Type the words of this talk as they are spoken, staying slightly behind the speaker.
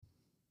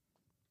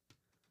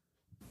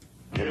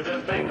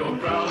Bengal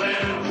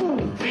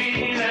prowling,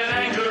 mean and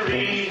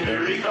angry,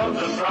 here he comes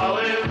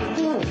a-prowling,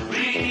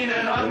 lean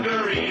and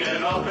hungry,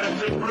 an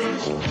offensive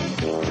brute,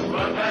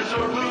 but pants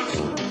or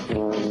boots,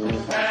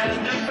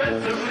 and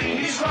defensively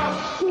he's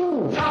rough,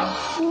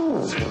 tough,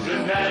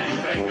 Cincinnati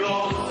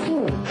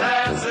Bengals,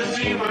 that's the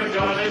team we're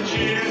gonna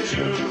cheer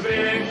to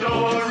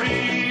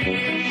victory.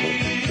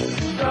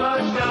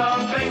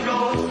 Touchdown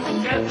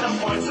Bengals, get some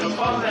points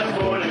upon that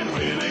board and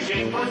win a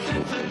game for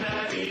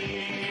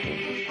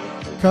Cincinnati.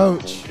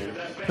 Coach,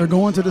 they're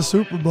going to the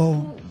Super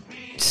Bowl.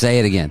 Say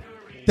it again.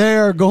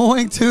 They're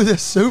going to the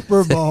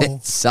Super Bowl.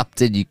 It's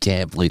something you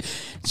can't believe.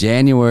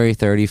 January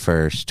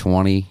 31st,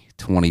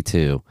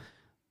 2022,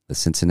 the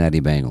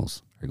Cincinnati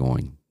Bengals are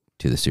going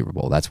to the Super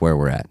Bowl. That's where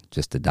we're at,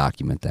 just to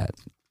document that.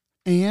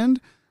 And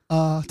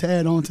to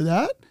add on to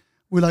that,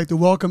 we'd like to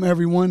welcome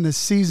everyone to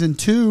Season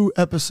 2,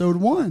 Episode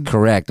 1.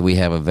 Correct. We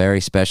have a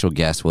very special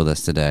guest with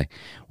us today.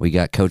 We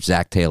got Coach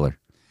Zach Taylor.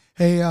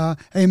 Hey,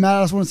 Matt,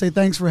 I just want to say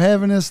thanks for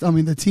having us. I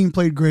mean, the team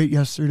played great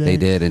yesterday. They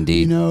did,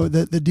 indeed. You know,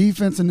 the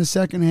defense in the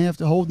second half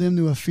to hold them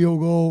to a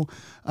field goal.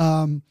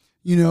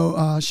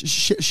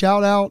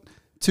 Shout out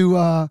to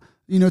our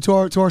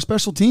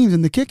special teams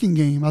in the kicking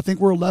game. I think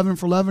we're 11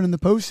 for 11 in the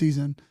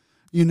postseason.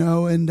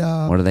 And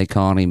what are they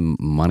calling him?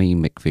 Money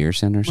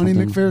McPherson or something?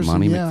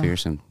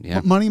 McPherson,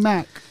 yeah. Money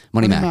Mac.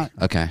 Money Mac.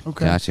 Okay,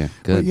 gotcha.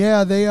 Good. But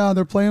yeah,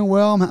 they're playing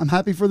well. I'm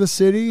happy for the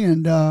city,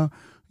 and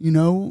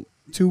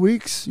 2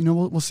 weeks,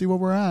 we'll see where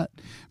we're at.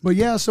 But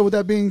yeah, so with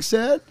that being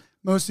said,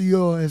 most of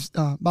you,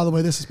 by the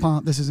way, this is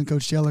Pomp. This isn't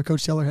Coach Taylor.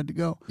 Coach Taylor had to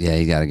go. Yeah,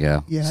 you got to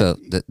go. Yeah. So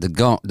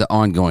the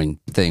ongoing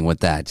thing with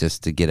that,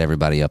 just to get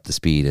everybody up to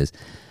speed, is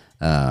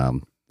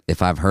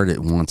if I've heard it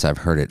once, I've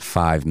heard it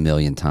 5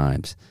 million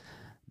times.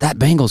 That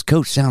Bengals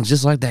coach sounds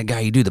just like that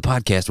guy you do the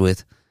podcast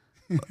with.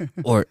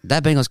 Or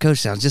that Bengals coach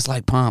sounds just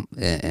like Pomp.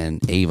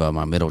 And Ava,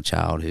 my middle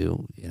child,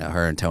 who,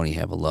 her and Tony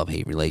have a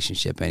love-hate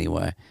relationship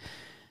anyway.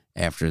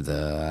 After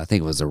I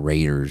think it was the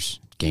Raiders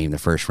game, the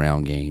first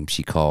round game,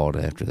 she called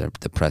after the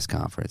press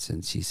conference,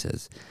 and she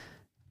says,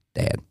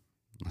 "Dad,"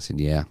 I said,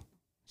 "Yeah."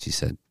 She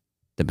said,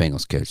 "The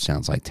Bengals coach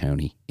sounds like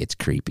Tony. It's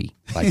creepy,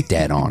 like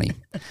dead on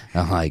him."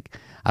 I'm like,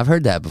 I've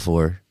heard that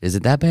before. Is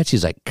it that bad?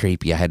 She's like,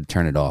 creepy. I had to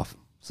turn it off.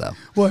 So,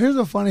 well, here's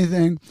a funny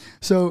thing.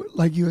 So,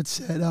 like you had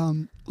said,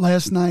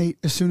 last night,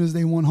 as soon as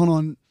they won, hold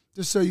on,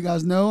 just so you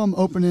guys know, I'm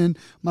opening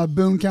my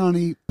Boone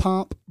County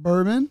Pomp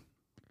bourbon.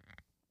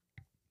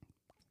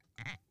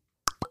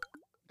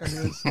 There it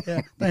is.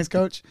 Yeah, thanks,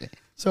 Coach.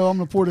 So I'm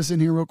gonna pour this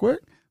in here real quick.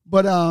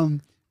 But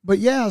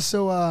yeah.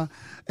 So I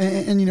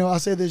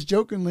say this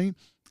jokingly.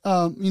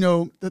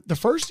 The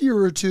first year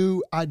or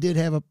two, I did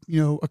have a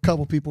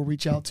couple people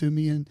reach out to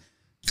me and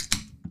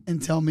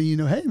tell me,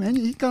 hey man,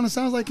 he kind of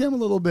sounds like him a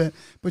little bit.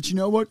 But you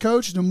know what,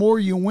 Coach? The more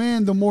you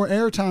win, the more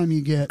airtime you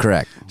get.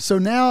 Correct. So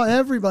now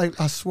everybody,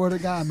 I swear to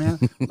God, man.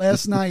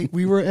 Last night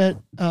we were at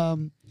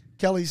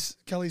Kelly's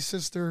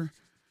sister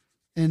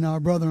in our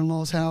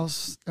brother-in-law's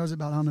house. There was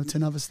about,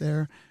 10 of us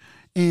there.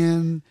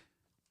 And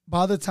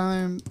by the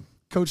time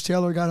Coach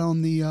Taylor got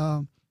on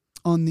the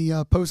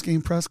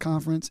post-game press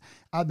conference,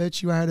 I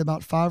bet you I had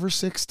about 5 or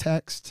 6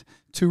 texts,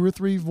 2 or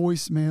 3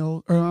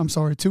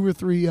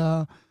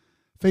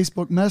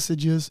 Facebook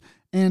messages.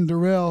 And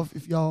Darrell,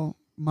 if y'all,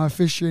 my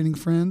officiating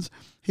friends,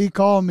 he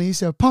called me. He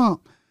said,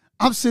 "Pomp,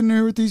 I'm sitting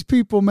here with these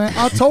people, man.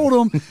 I told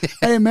them,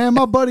 hey, man,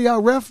 my buddy I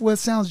ref with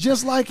sounds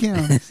just like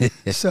him."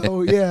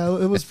 So, yeah,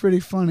 it was pretty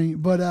funny.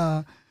 But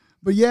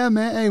yeah,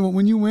 man, hey,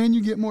 when you win,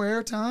 you get more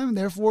airtime.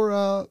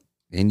 Therefore,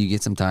 and you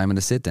get some time in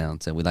the sit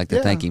down. So we'd like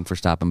to thank him for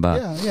stopping by.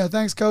 Yeah.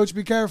 Thanks, Coach.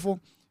 Be careful.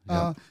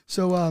 Yep.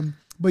 And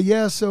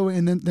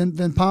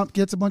then Pomp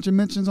gets a bunch of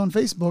mentions on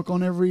Facebook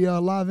on every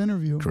live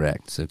interview.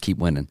 Correct. So keep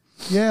winning.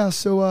 Yeah.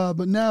 So,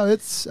 but now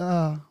it's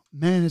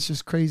man, it's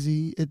just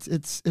crazy.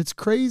 It's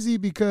crazy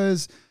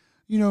because,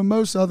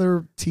 most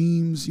other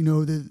teams,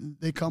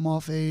 they come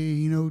off a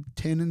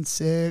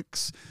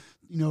 10-6,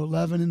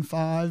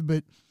 11-5,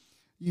 but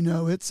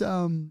it's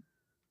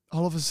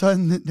all of a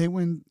sudden they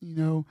win.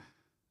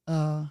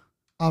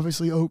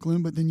 Obviously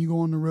Oakland, but then you go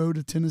on the road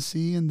to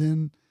Tennessee and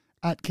then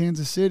at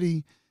Kansas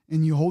City,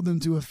 and you hold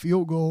them to a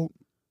field goal.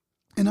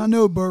 And I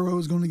know Burrow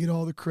is going to get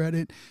all the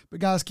credit,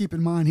 but guys, keep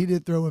in mind, he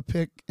did throw a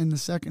pick in the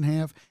second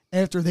half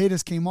after they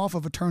just came off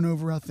of a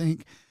turnover, I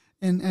think.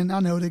 And I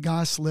know the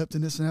guy slipped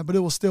and this and that, but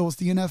it's the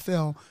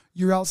NFL.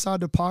 You're outside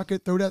the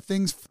pocket, throw that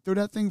thing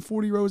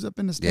 40 rows up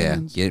in the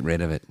stands. Yeah, get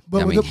rid of it.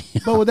 But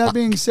with that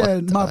being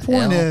said, my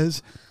point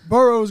is,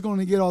 Burrow is going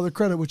to get all the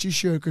credit, which he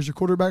should, because your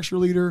quarterback's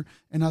your leader,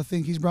 and I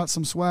think he's brought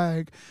some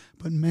swag.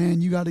 But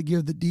man, you got to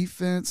give the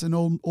defense and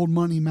old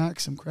money Mac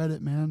some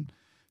credit, man.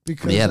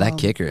 Because that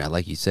kicker,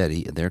 like you said,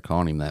 they're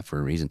calling him that for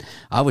a reason.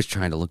 I was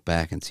trying to look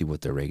back and see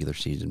what their regular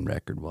season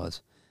record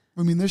was.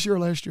 I mean, this year or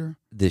last year?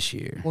 This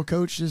year. Well,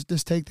 Coach,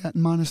 just take that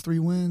and -3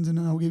 wins, and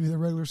then I'll give you the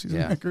regular season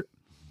record.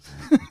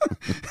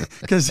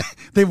 Because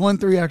they won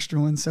 3 extra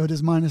ones, so it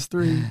is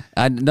 -3.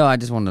 I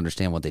just want to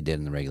understand what they did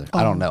in the regular.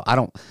 I don't know.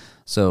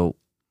 So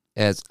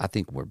as I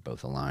think we're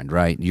both aligned,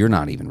 right? You're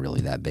not even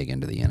really that big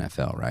into the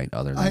NFL, right?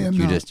 Other than I am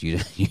you not. just you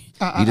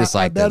just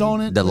like bet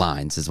on it, the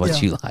lines is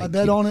what you like. I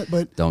bet on it,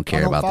 but don't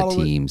care about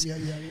the teams. Yeah.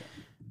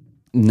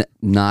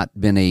 Not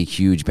been a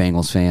huge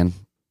Bengals fan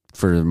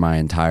for my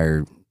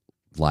entire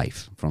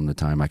life. From the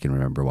time I can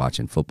remember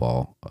watching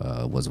football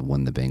was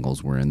when the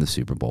Bengals were in the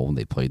Super Bowl and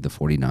they played the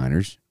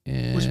 49ers.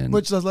 And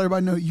which does let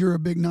everybody know you're a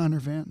big Niner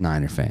fan.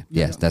 Niner fan.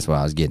 Yeah. Yes, that's what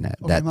I was getting at.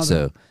 Okay,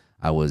 So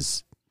I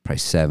was probably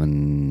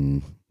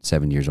 7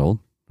 years old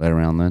right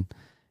around then.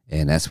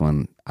 And that's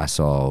when I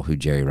saw who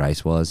Jerry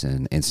Rice was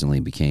and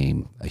instantly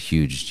became a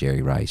huge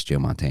Jerry Rice, Joe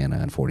Montana,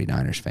 and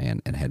 49ers fan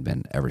and had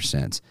been ever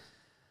since.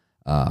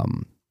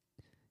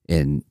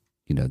 And,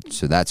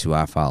 so that's who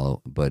I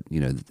follow. But,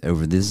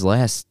 over this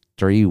last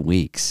 3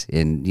 weeks,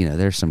 and,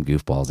 there's some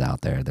goofballs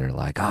out there that are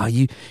like, oh,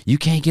 you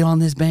can't get on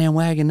this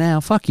bandwagon now.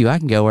 Fuck you. I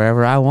can go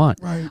wherever I want.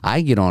 Right. I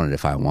can get on it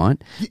if I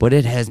want. But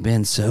it has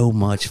been so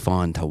much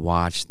fun to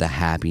watch the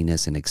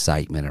happiness and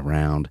excitement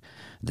around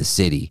the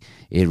city.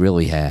 It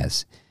really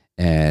has.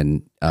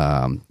 And,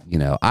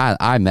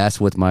 I mess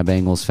with my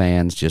Bengals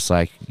fans just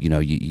like,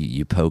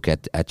 you poke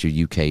at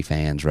your UK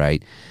fans,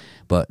 right?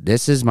 But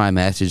this is my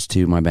message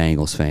to my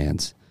Bengals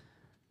fans.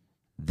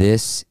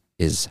 This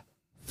is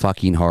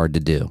fucking hard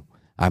to do.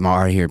 I'm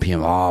already hearing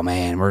people, oh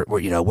man,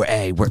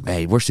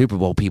 we're Super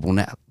Bowl people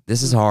now.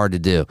 This is hard to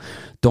do.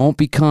 Don't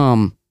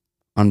become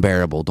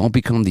unbearable. Don't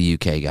become the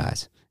UK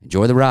guys.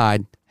 Enjoy the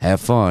ride. Have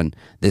fun.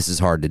 This is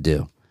hard to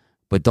do.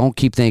 But don't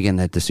keep thinking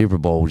that the Super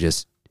Bowl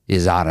just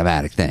is an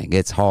automatic thing.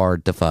 It's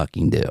hard to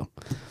fucking do.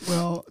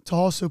 Well, to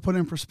also put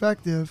in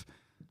perspective,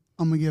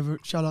 I'm going to give a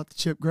shout out to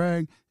Chip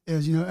Gregg.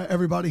 As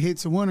everybody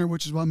hates a winner,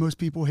 which is why most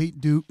people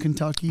hate Duke,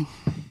 Kentucky.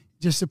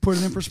 Just to put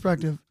it in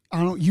perspective,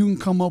 you can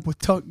come up with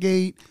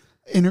Tuckgate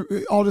and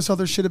all this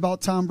other shit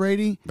about Tom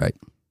Brady. Right.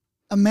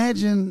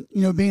 Imagine,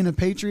 being a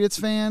Patriots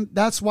fan.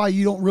 That's why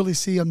you don't really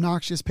see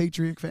obnoxious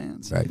Patriot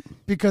fans. Right.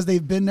 Because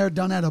they've been there,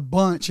 done that a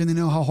bunch, and they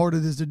know how hard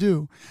it is to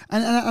do.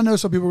 And I know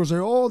some people will say,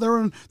 oh, they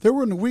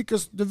were in the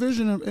weakest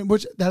division,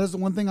 which that is the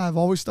one thing I've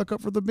always stuck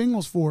up for the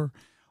Bengals for.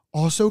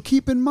 Also,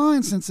 keep in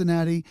mind,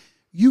 Cincinnati,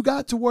 you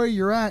got to where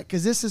you're at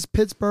because this is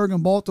Pittsburgh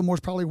and Baltimore's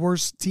probably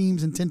worst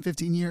teams in 10,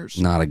 15 years.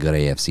 Not a good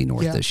AFC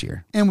North this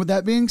year. And with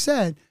that being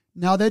said,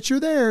 now that you're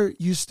there,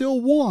 you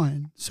still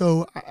won.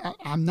 So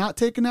I'm not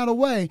taking that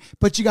away,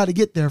 but you got to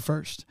get there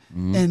first.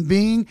 Mm-hmm. And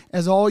being,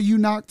 as all you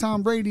knock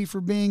Tom Brady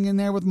for being in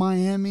there with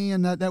Miami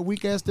and that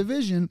weak-ass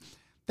division,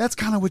 that's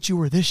kind of what you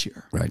were this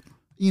year. Right.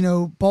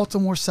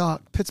 Baltimore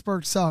sucked.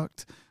 Pittsburgh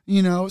sucked.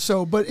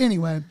 But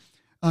anyway,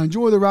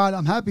 enjoy the ride.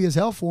 I'm happy as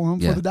hell for them,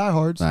 for the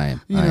diehards. I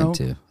am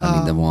too. I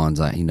mean, the ones,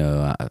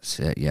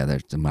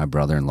 there's my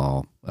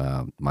brother-in-law,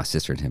 my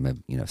sister and him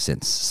have,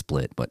 since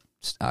split, but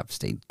I've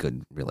stayed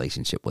good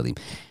relationship with him.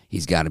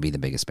 He's got to be the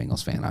biggest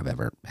Bengals fan I've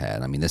ever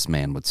had. I mean, this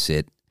man would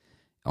sit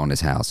on his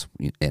house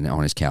and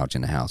on his couch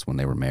in the house when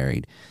they were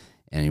married,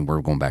 and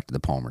we're going back to the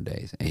Palmer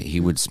days.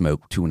 He would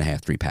smoke 2.5,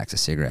 3 packs of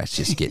cigarettes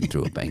just getting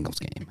through a Bengals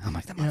game. I'm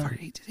like, that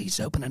motherfucker, he's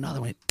opening another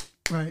one.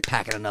 Right.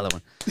 Packing another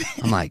one.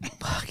 I'm like,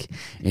 fuck.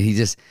 And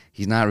he's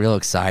not real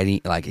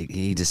exciting. Like,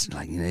 he just,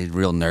 he's a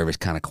real nervous,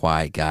 kind of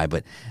quiet guy.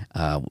 But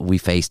we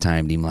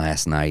FaceTimed him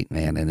last night,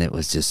 man, and it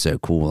was just so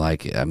cool.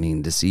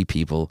 To see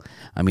people,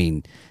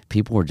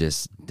 people were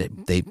just,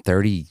 they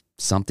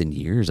 30-something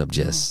years of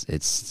just,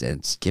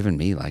 it's giving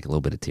me a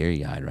little bit of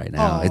teary-eyed right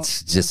now. Oh,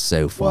 it's just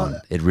so fun.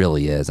 Well, it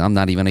really is. I'm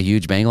not even a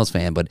huge Bengals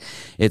fan, but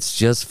it's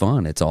just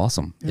fun. It's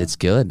awesome. Yeah. It's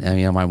good.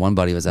 My one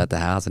buddy was at the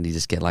house, and he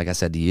just like I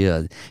said to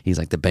you, he's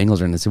like, the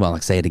Bengals are in the Super Bowl. I'm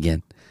like, say it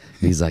again.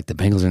 And he's like, the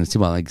Bengals are in the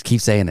Super Bowl. Like,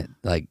 keep saying it.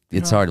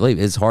 It's hard to believe.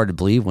 It's hard to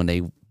believe when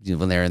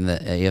they're in the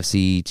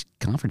AFC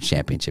Conference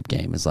Championship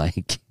game. It's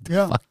like,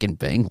 the fucking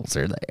Bengals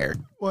are there.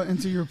 Well,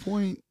 and to your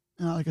point,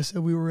 like I said,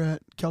 we were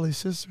at Kelly's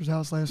sister's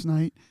house last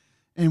night,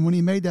 and when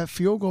he made that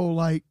field goal,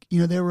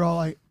 they were all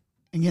like,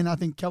 again, I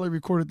think Kelly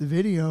recorded the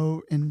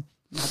video, and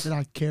not that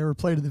I care or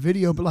play to the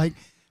video, but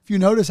if you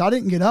notice, I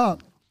didn't get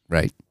up.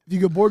 Right. If you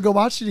get bored, go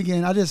watch it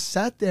again. I just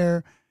sat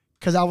there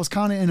because I was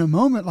kind of in a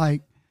moment,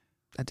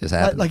 that just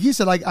happened. Like you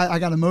said, I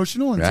got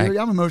emotional, and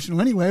I'm emotional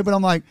anyway, but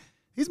I'm like,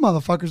 these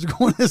motherfuckers are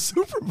going to the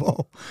Super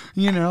Bowl,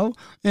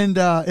 and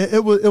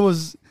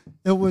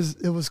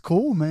it was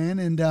cool, man.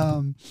 And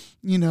I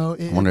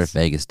wonder if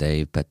Vegas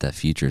Dave put the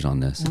futures on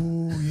this.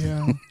 Oh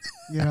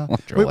yeah.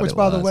 Which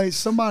by the way,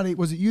 somebody,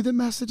 was it you that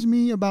messaged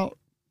me about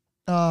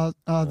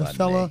the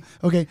fella? Me.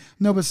 Okay,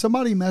 no, but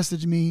somebody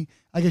messaged me.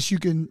 I guess you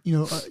can,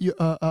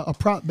 a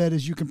prop bet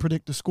is you can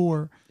predict the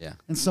score. Yeah.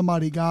 And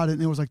somebody got it,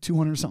 and it was like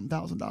 $200-something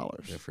thousand.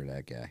 Good for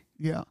that guy.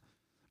 Yeah.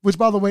 Which,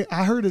 by the way,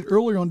 I heard it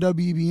earlier on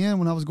WBN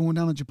when I was going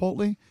down to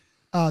Chipotle.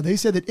 They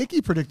said that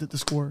Icky predicted the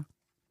score.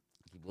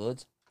 Icky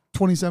Woods?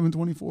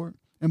 27-24.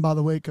 And by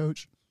the way,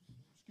 Coach,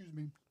 excuse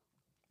me,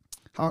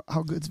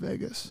 how good's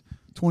Vegas?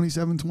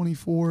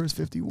 27-24 is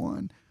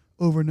 51.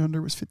 Over and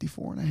under was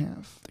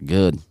 54.5. They're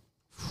good.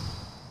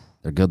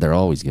 They're good. They're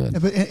always good.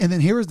 And then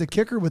here is the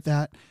kicker with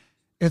that.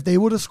 If they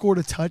would have scored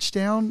a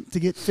touchdown to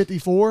get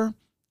 54,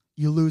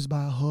 you lose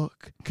by a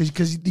hook.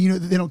 Because they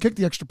don't kick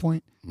the extra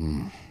point.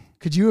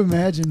 Could you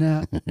imagine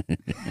that?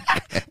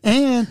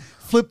 And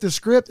flip the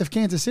script. If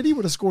Kansas City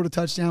would have scored a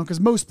touchdown, because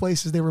most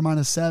places they were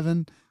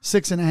 -7,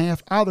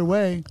 6.5. Either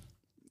way,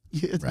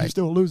 you're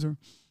still a loser.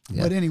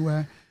 Yeah. But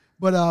anyway,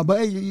 but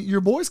hey,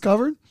 your boys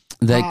covered.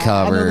 They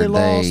covered. I know they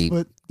lost,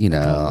 but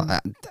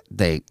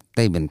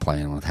they've been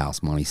playing with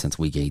house money since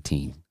week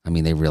 18. I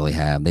mean, they really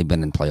have. They've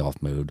been in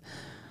playoff mode.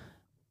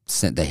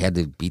 They had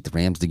to beat the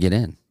Rams to get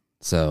in.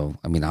 So,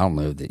 I mean, I don't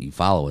know that you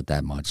follow it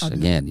that much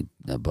again,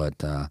 but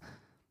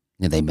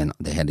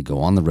they had to go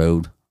on the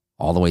road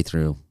all the way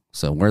through.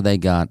 So where they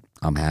got,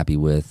 I'm happy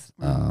with.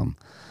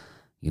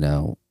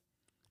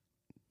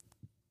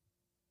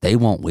 They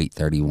won't wait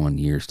 31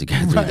 years to go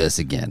through this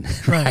again,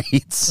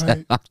 right?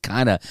 So I'm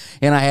kind of,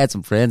 and I had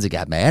some friends that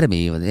got mad at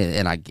me,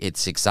 and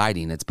it's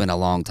exciting. It's been a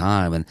long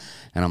time, and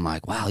I'm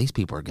like, wow, these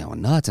people are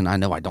going nuts. And I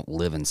know I don't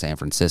live in San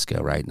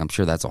Francisco, right? And I'm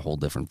sure that's a whole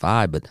different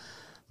vibe, but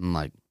I'm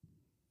like,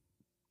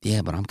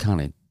 yeah, but I'm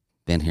kind of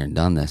been here and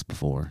done this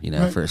before,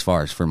 for as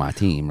far as for my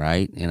team,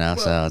 right?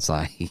 So it's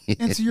like,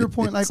 and to your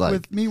point, like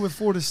with me with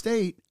Florida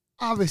State,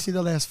 obviously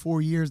the last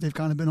 4 years they've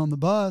kind of been on the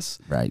bus,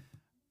 right?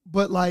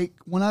 But like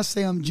when I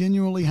say I'm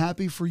genuinely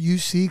happy for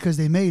UC because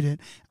they made it,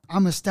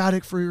 I'm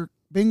ecstatic for your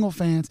Bengal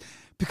fans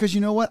because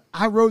you know what?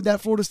 I rode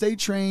that Florida State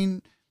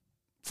train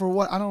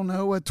for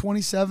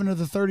 27 of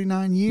the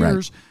 39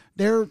 years.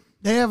 Right.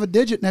 They have a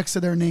digit next to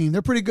their name.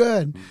 They're pretty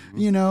good,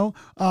 and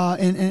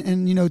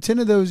 10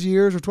 of those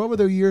years or 12 of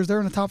those years they're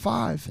in the top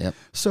 5. Yep.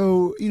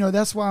 So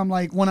that's why I'm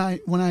like when I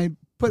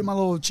put my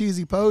little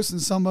cheesy post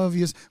and some of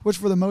you, which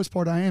for the most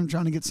part I am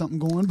trying to get something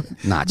going.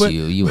 But,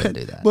 you wouldn't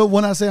do that. But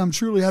when I say I'm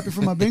truly happy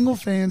for my Bengal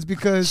fans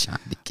because trying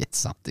to get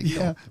something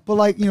going. But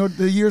like,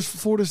 the years for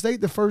Florida State,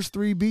 the first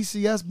 3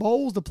 BCS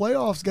bowls, the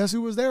playoffs, guess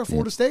who was there?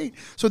 Florida State.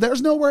 So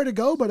there's nowhere to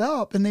go but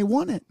up, and they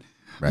won it.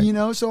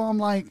 Right. So I'm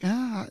like,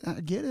 I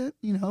get it,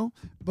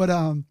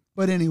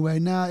 But anyway,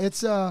 now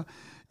it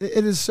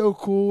is so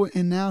cool.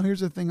 And now here's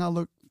the thing I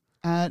look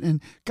at,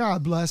 and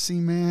God bless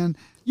him, man.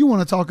 You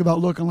want to talk about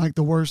looking like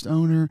the worst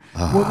owner?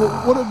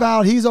 What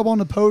about he's up on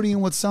the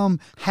podium with some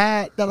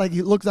hat that like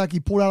it looks like he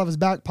pulled out of his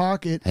back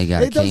pocket?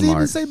 It doesn't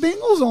even say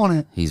Bengals on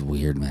it. He's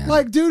weird, man.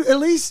 Like, dude, at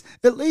least,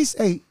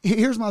 hey,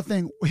 here's my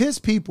thing. His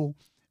people,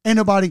 ain't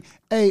nobody.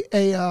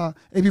 Hey,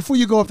 before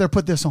you go up there,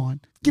 put this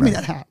on. Give me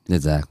that hat.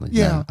 Exactly.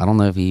 Yeah. No, I don't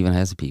know if he even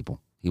has the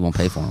people. He won't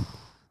pay for them.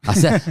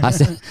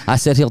 I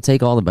said he'll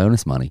take all the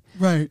bonus money.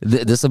 Right.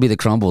 This will be the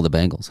crumble of the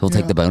Bengals. He'll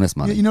take the bonus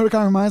money. You know what it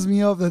kind of reminds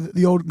me of?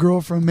 The old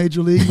girl from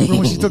Major League. Remember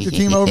when she took the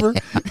team over?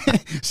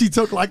 She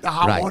took like the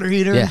hot water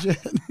heater and shit.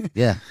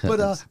 Yeah.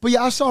 But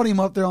yeah, I saw him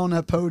up there on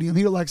that podium.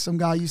 He looked like some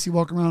guy you see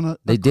walking around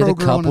They did a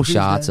couple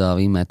shots of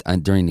him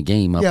during the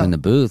game up in the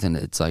booth, and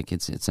it's like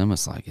it's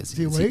almost like is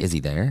he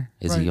there?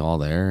 Is he all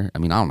there? I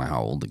mean, I don't know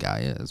how old the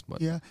guy is,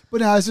 but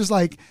But now it's just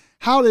like,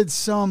 how did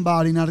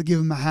somebody not give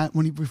him a hat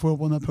before up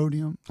on that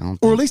podium,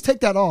 or at least take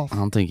that off? I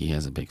don't think he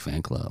has a big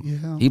fan club.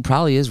 Yeah, he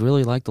probably is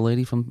really like the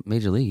lady from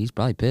Major League. He's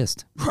probably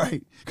pissed,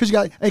 right? Because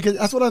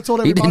that's what I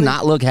told everybody. He did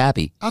not look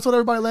happy. I told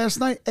everybody last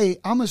night. Hey,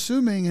 I'm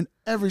assuming in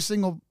every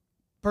single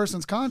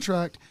person's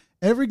contract,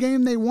 every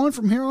game they won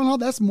from here on out,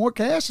 that's more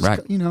cash.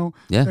 Right.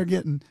 They're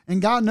getting, and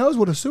God knows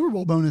what a Super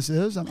Bowl bonus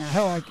is. I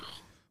mean,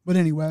 but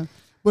anyway.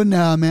 But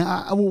no,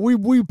 man,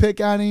 we pick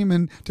at him,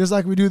 and just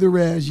like we do the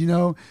Reds,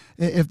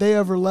 if they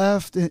ever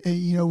left,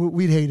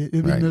 we'd hate it.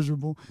 It'd be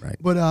miserable. Right.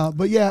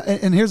 But yeah,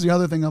 and here's the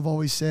other thing I've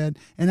always said,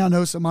 and I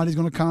know somebody's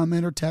going to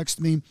comment or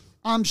text me.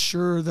 I'm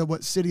sure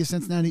that City of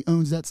Cincinnati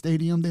owns that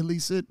stadium. They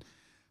lease it.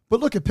 But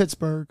look at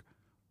Pittsburgh.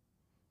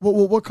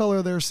 What color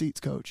are their seats,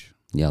 Coach?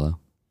 Yellow.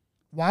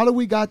 Why do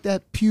we got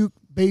that puke,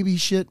 baby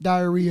shit,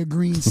 diarrhea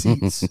green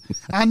seats?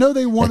 I know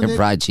they wanted They're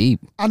probably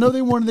cheap. I know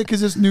they wanted it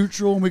because it's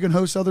neutral and we can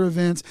host other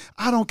events.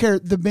 I don't care.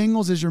 The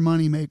Bengals is your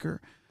moneymaker.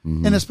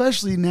 Mm-hmm. And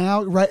especially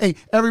now, right? Hey,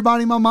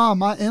 everybody, my mom,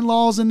 my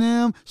in-laws and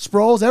them,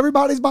 Sproles,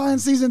 everybody's buying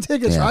season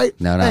tickets, right?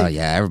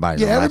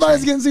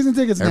 Everybody's getting season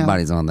tickets now.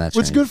 Everybody's on that train.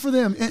 Which is good for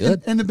them.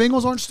 And the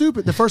Bengals aren't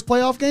stupid. The first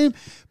playoff game,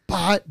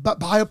 buy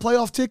a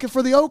playoff ticket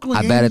for the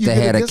Oakland game. I bet if they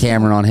had a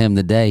camera on him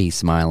today, he's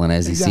smiling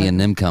as he's seeing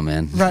them come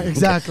in. Right,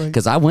 exactly.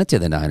 Because I went to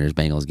the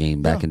Niners-Bengals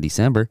game back in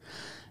December,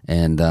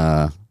 and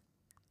it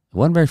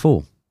wasn't very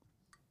full.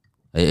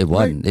 It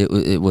wasn't. Right.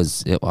 It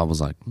was. I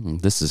was like,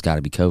 this has got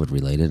to be COVID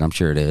related. I'm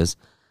sure it is.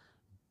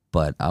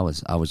 But I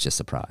was just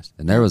surprised,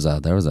 and there was a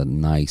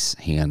nice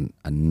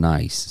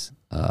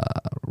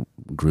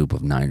group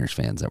of Niners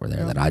fans that were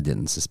there that I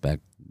didn't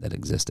suspect that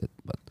existed.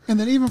 But and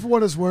then even for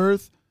what it's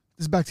worth,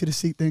 this is back to the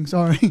seat thing.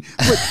 Sorry,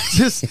 but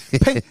just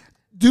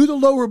do the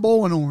lower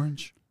bowl in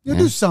orange.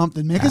 Do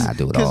something, man.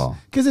 Do it all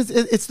because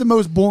it's the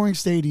most boring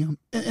stadium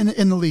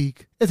in the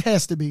league. It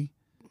has to be.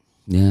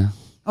 Yeah.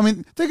 I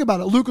mean, think about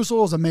it. Lucas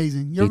Oil is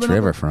amazing. Beach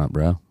Riverfront,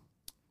 bro.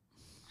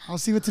 I'll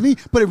see what to me.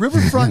 But at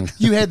Riverfront,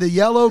 you had the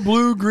yellow,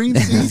 blue, green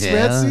seats,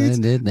 red seats.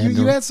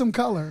 You had some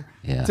color.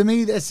 Yeah. To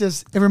me, that's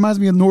just, it reminds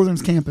me of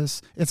Northern's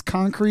campus. It's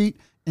concrete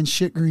and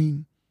shit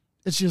green.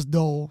 It's just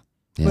dull.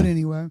 Yeah. But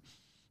anyway.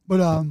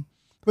 But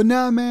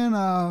now, man.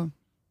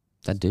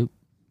 That dude.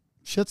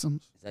 Shitsums.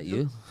 Is that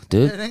you?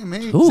 Dude? It ain't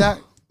me. Ooh. Zach,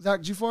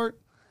 did you fart?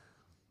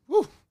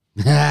 Woo.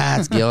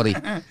 That's guilty.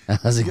 That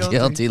was a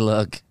guilty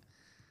look.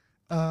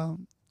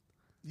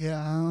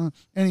 Yeah.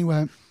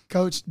 Anyway,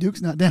 Coach,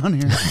 Duke's not down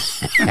here.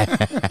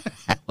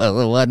 Well,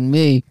 it wasn't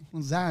me.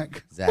 Well,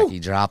 Zach. He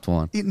dropped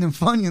one. Eating them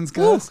Funyuns,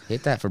 guys.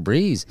 Hit that for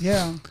Breeze.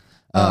 Yeah.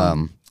 Yeah.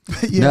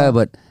 No,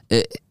 but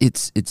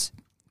it's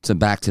so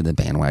back to the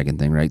bandwagon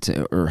thing, right?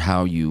 Or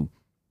how do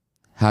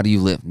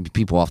you live?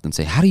 People often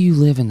say, how do you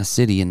live in the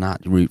city and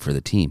not root for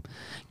the team?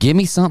 Give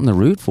me something to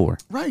root for.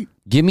 Right.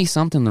 Give me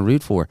something to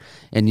root for.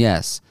 And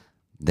yes,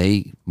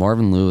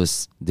 Marvin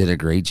Lewis did a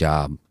great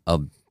job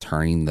of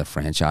turning the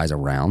franchise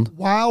around.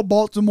 While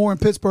Baltimore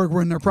and Pittsburgh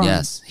were in their prime.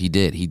 Yes, he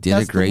did. He did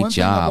That's a great the one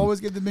job. thing I've always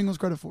give the Bengals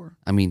credit for.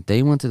 I mean,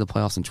 they went to the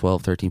playoffs in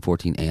 12, 13,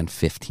 14, and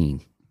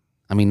 15.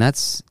 I mean,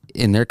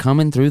 and they're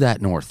coming through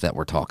that north that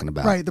we're talking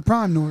about. Right, the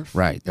prime north.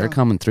 Right, they're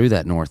coming through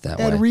that north that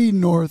way. Ed Reed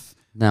north.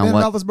 Now, Ben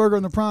Roethlisberger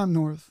in the prime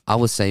north. I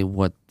would say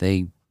what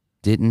they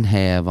didn't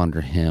have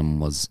under him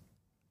was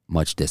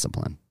much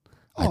discipline.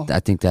 Oh. I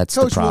think that's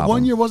Coach, the problem. Well,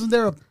 one year, wasn't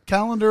there a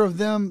calendar of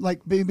them like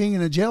being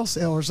in a jail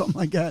cell or something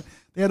like that?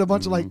 They had a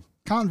bunch of like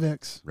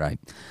convicts. Right.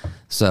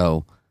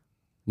 So,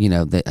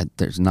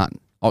 there's not.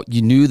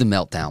 You knew the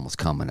meltdown was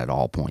coming at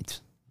all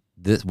points.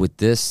 With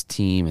this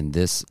team and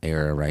this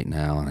era right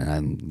now, and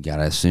I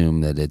gotta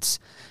assume that it's.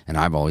 And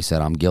I've always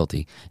said I'm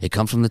guilty. It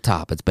comes from the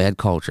top. It's bad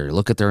culture.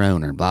 Look at their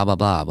owner. Blah blah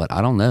blah. But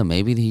I don't know.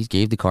 Maybe he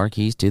gave the car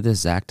keys to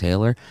this Zach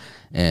Taylor,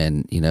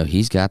 and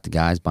he's got the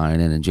guys buying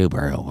in. And Joe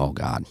Burrow. Oh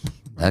God,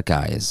 that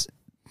guy is.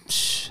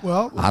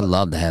 Well, I'd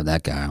love to have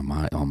that guy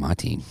on my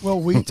team. Well,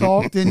 we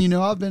talked, and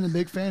I've been a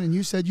big fan, and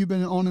you said you've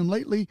been on him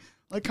lately.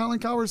 Like Colin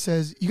Cowherd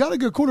says, you got a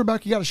good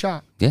quarterback, you got a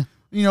shot. Yeah.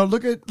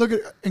 Look at,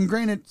 and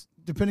granted,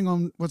 depending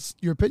on what's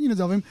your opinion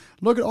is of him,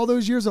 look at all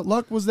those years that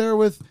Luck was there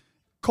with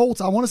Colts.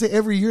 I want to say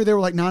every year they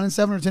were like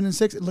 9-7 or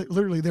 10-6.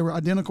 Literally, they were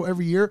identical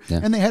every year,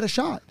 and they had a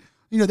shot.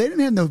 They didn't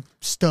have no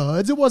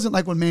studs. It wasn't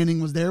like when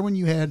Manning was there when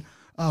you had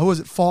who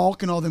was it,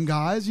 Falk and all them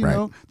guys.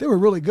 Right. They were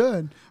really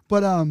good.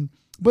 But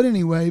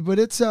anyway,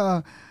 it's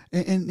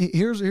and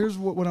here's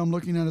what I'm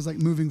looking at is like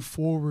moving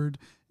forward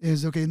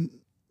is okay.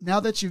 Now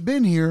that you've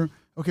been here,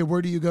 okay,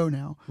 where do you go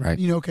now? Right.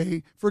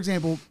 Okay, for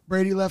example,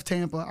 Brady left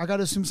Tampa. I got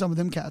to assume some of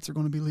them cats are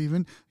going to be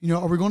leaving.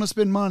 Are we going to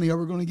spend money? Are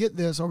we going to get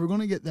this? Are we going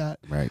to get that?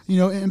 Right.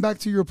 And back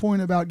to your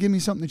point about give me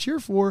something to cheer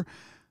for.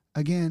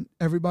 Again,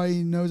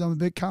 everybody knows I'm a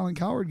big Colin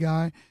Cowherd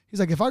guy. He's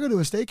like, if I go to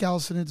a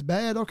steakhouse and it's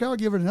bad, okay, I'll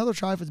give it another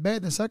try. If it's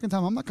bad the second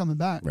time, I'm not coming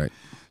back. Right.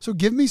 So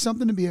give me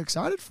something to be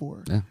excited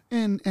for. Yeah.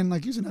 And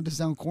like you said, not to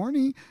sound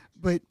corny,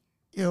 but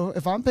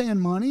if I'm paying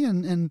money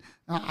and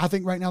I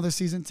think right now the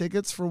season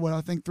tickets for what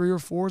I think 3 or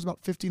 4 is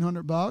about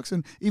 $1,500,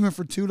 and even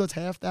for 2, that's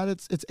half that.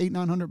 It's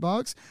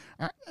 $800-900,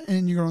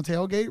 and you're going to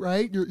tailgate,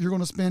 right? You're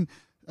going to spend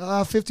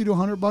 $50 to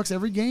 $100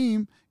 every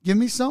game. Give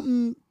me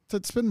something to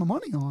spend my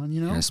money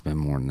on, I spend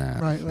more than that.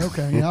 Right.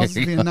 Okay. Yeah, I was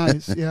just being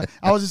nice. Yeah,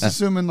 I was just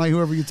assuming like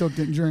whoever you took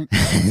didn't drink,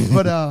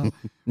 but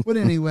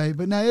anyway,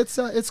 but no,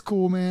 it's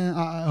cool, man.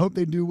 I hope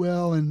they do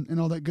well and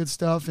all that good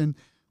stuff, and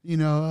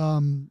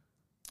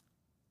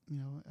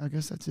I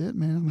guess that's it,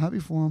 man. I'm happy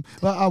for them.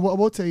 But I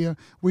will tell you,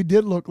 we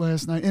did look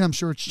last night, and I'm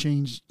sure it's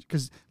changed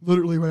because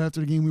literally right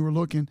after the game we were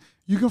looking.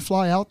 You can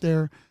fly out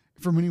there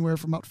from anywhere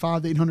from about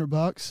 $500 to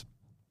 $800.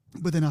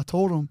 But then I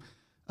told them,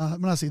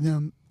 when I say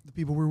them, the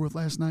people we were with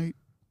last night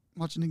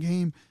watching the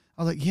game,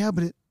 I was like, yeah,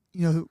 but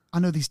I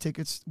know these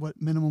tickets.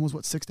 What minimum was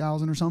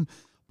 $6,000 or something.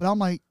 But I'm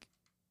like,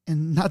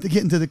 and not to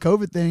get into the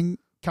COVID thing,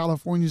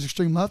 California's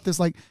extreme left. It's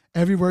like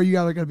everywhere you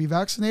gotta be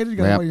vaccinated. You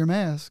gotta wear your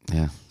mask.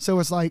 Yeah. So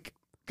it's like.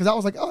 Because I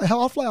was like, oh,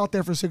 hell, I'll fly out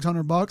there for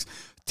 $600,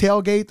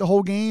 tailgate the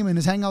whole game, and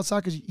just hang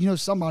outside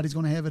because somebody's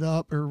going to have it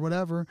up or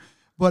whatever.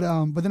 But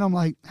then I'm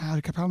like,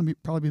 it could probably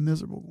be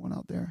miserable going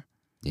out there.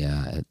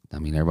 Yeah,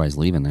 everybody's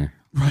leaving there.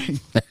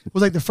 Right. It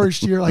was like the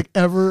first year like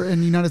ever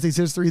in United States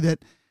history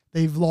that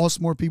they've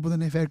lost more people than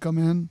they've had come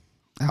in.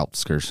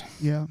 Outskirts.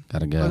 Yeah.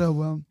 Gotta go. But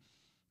well.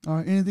 All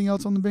right. Anything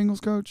else on the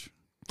Bengals, Coach?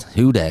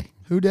 Who day?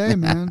 Who day,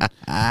 man?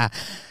 All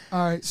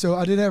right. So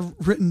I did have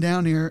written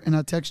down here, and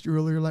I texted you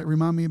earlier, like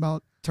remind me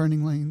about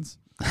turning lanes.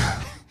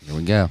 Here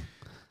we go.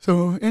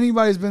 So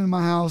anybody's been in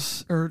my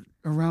house or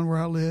around where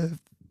I live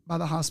by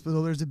the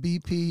hospital, there's a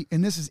BP,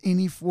 and this is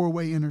any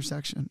 4-way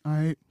intersection. All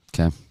right.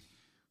 Okay.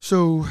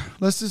 So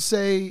let's just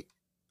say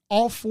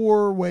all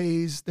 4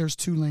 ways, there's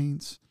 2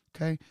 lanes.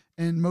 Okay.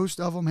 And most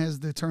of them has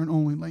the turn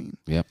only lane.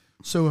 Yep.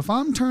 So if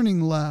I'm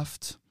turning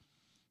left,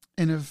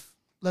 and if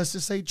let's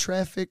just say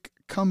traffic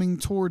coming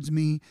towards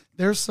me,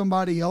 there's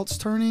somebody else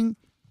turning,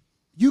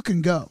 you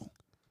can go.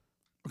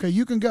 Okay,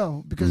 you can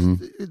go because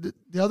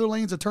the other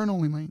lane's a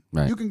turn-only lane.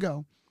 Right. You can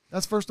go.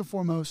 That's first and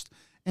foremost.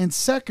 And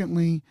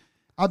secondly,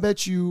 I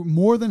bet you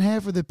more than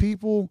half of the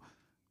people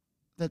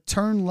that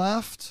turn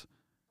left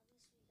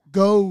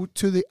go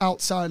to the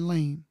outside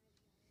lane.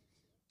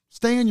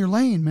 Stay in your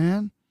lane,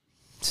 man.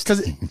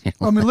 Because,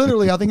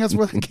 literally, I think that's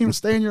where they came to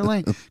stay in your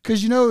lane.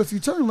 Because, if you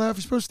turn left,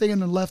 you're supposed to stay in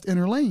the left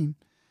inner lane.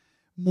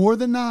 More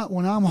than not,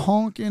 when I'm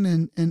honking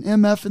and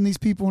MFing these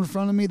people in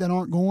front of me that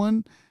aren't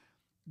going,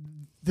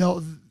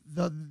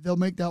 they'll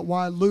make that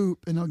wide loop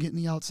and they'll get in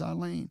the outside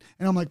lane.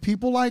 And I'm like,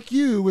 people like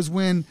you is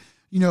when,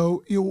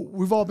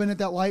 we've all been at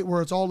that light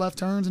where it's all left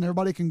turns and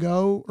everybody can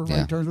go, or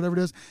right turns, whatever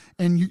it is.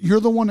 And you're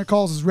the one that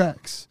causes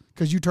wrecks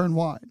because you turn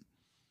wide.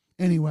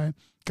 Anyway.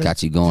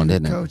 Got you going,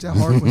 didn't it? Coach, that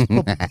heart was.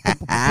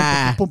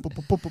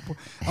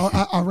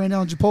 I ran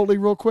down Chipotle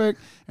real quick,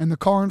 and the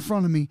car in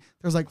front of me,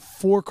 there's like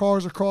 4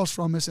 cars across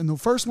from us, and the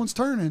first one's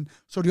turning,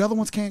 so the other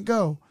ones can't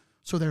go.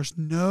 So there's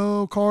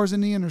no cars in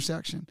the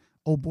intersection.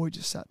 Old boy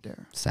just sat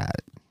there.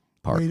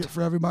 Parked. Waited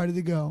for everybody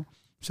to go.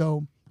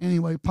 So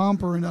anyway,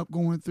 Pomp ended up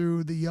going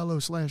through the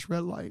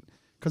yellow/red light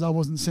because I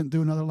wasn't sent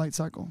through another light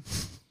cycle.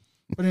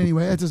 But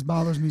anyway, it just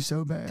bothers me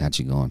so bad. Got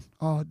you going.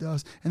 Oh, it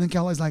does. And then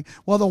Kelly's like,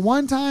 well, the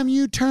one time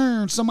you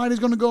turn, somebody's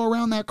going to go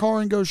around that car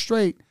and go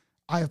straight.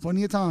 I have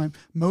plenty of time.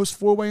 Most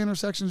 4-way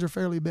intersections are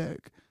fairly big.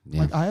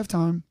 Yeah. Like, I have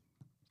time.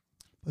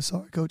 But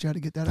sorry, Coach, I had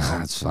to get that out.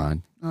 That's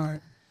fine. All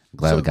right.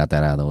 Glad we got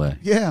that out of the way.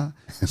 Yeah.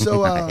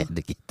 So I had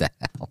to get that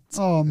out.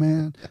 Oh,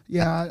 man.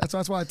 Yeah,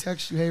 that's why I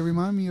text you. Hey,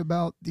 remind me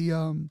about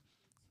the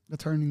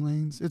turning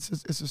lanes. It's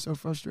just so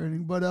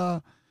frustrating.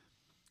 But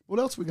what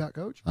else we got,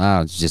 Coach?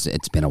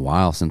 It's been a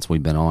while since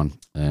we've been on,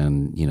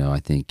 and I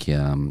think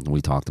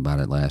we talked about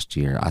it last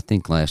year. I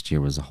think last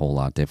year was a whole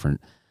lot different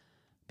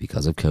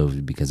because of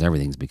COVID, because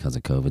everything's because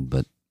of COVID.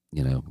 But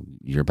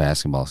your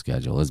basketball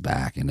schedule is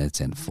back, and it's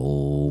in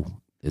full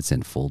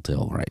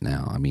tilt right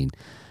now. I mean,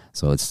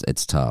 so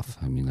it's tough.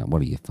 I mean,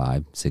 what are you,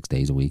 5-6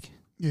 days a week?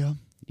 Yeah,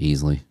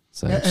 easily.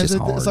 So it's just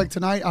hard. It's like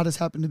tonight. I just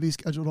happened to be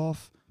scheduled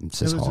off. It's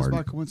just hard. Just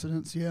by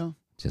coincidence. Yeah.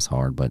 Just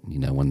hard, but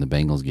when the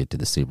Bengals get to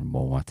the Super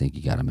Bowl, I think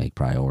you got to make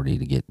priority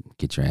to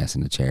get your ass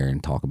in the chair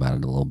and talk about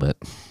it a little bit.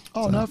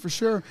 Oh, no, for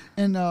sure.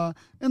 And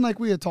like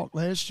we had talked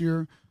last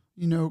year,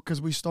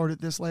 because we started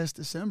this last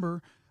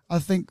December. I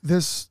think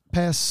this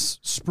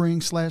past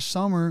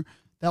spring/summer,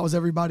 that was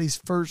everybody's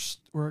first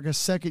or I guess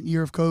second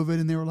year of COVID,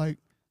 and they were like,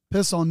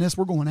 "Piss on this,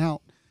 we're going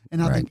out."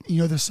 And I think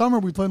the summer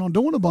we planned on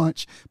doing a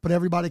bunch, but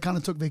everybody kind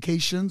of took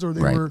vacations or they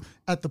were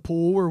at the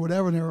pool or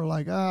whatever, and they were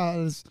like,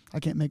 I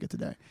can't make it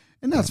today.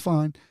 And that's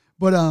fine.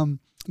 But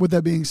with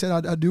that being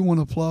said, I do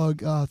want to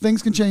plug,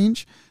 things can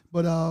change,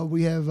 but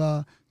we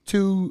have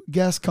 2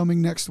 guests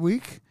coming next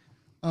week.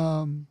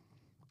 We'll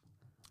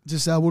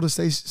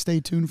just stay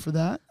tuned for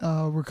that.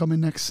 We're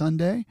coming next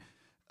Sunday.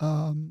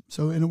 And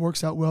it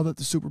works out well that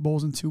the Super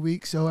Bowl's in 2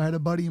 weeks. So I had a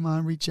buddy of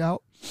mine reach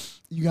out.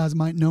 You guys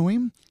might know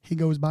him. He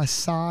goes by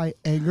Cy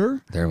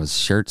Egger. There was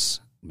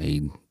shirts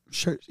made.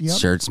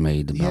 Shirts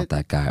made about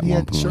that guy at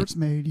one point. Shirts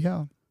made,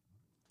 yeah.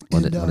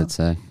 What did it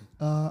say?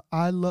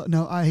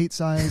 I hate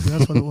Cy Egger.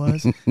 That's what it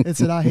was. It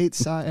said, I hate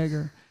Cy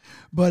Egger.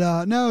 But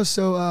I was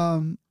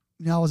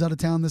out of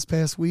town this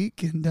past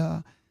week, and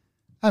I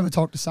haven't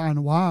talked to Cy in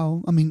a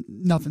while. I mean,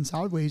 nothing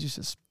sideways. It's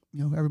just,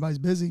 everybody's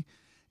busy.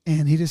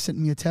 And he just sent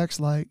me a text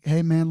like,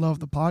 hey, man, love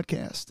the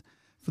podcast.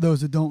 For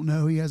those that don't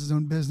know, he has his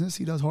own business.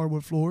 He does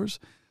hardwood floors.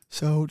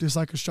 So just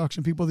like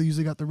construction people, they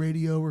usually got the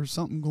radio or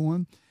something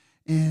going.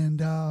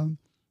 And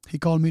he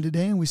called me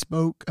today, and we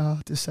spoke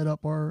to set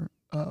up our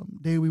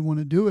day we want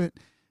to do it.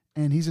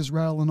 And he's just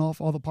rattling off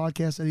all the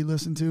podcasts that he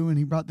listened to, and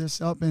he brought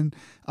this up. And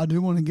I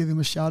do want to give him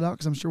a shout-out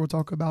because I'm sure we'll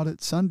talk about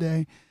it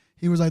Sunday.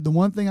 He was like, the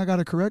one thing I got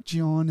to correct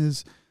you on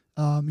is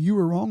you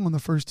were wrong on the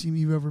first team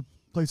you ever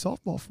played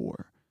softball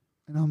for.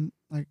 And I'm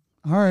like,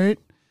 all right.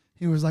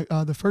 He was like,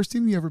 the first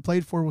team you ever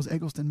played for was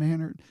Eggleston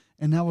Manor.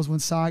 And that was when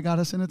Cy got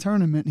us in a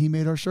tournament. He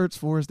made our shirts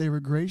for us. They were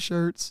gray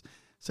shirts,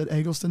 said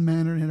Eggleston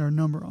Manor, and had our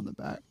number on the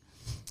back.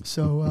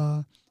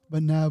 So,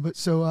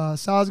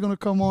 Cy's going to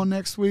come on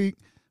next week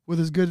with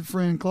his good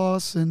friend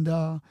Klaus, and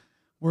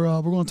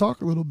we're going to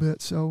talk a little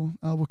bit. So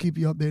we'll keep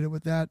you updated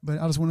with that. But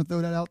I just want to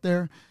throw that out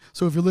there.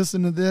 So if you're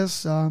listening to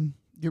this,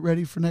 get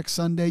ready for next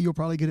Sunday. You'll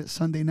probably get it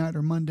Sunday night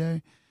or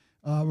Monday.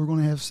 We're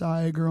going to have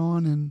Cy Egger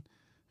on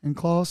and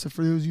Klaus.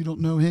 For those of you who don't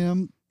know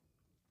him,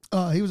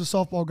 he was a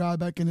softball guy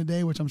back in the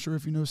day, which I'm sure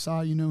if you know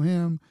Cy, you know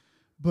him.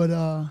 But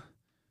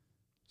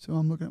so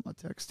I'm looking at my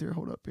text here.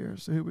 Hold up here.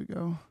 So here we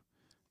go.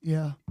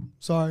 Yeah.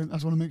 Sorry. I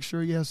just want to make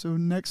sure. Yeah. So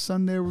next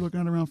Sunday, we're looking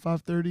at around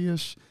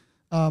 5:30-ish,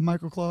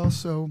 Michael Klaus.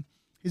 So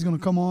he's going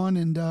to come on,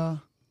 and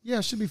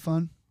it should be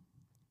fun.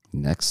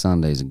 Next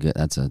Sunday's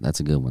that's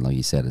a good one. Like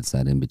you said, it's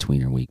that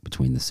in-betweener week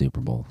between the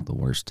Super Bowl, the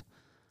worst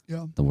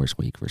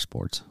week for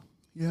sports.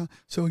 Yeah.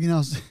 So, I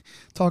was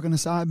talking to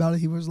Cy about it.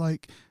 He was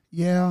like,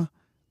 yeah,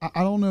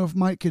 I don't know if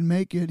Mike can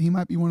make it. He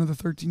might be one of the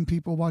 13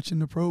 people watching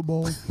the Pro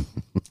Bowl.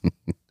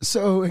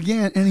 So,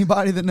 again,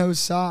 anybody that knows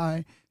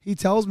Cy, he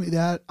tells me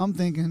that. I'm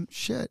thinking,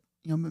 shit,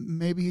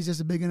 maybe he's just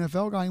a big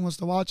NFL guy. He wants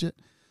to watch it.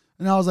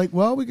 And I was like,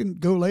 well, we can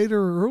go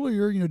later or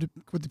earlier,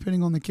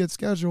 depending on the kid's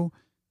schedule.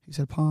 He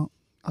said, Pomp,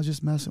 I was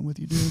just messing with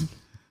you, dude.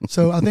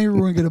 So I think we're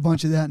going to get a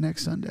bunch of that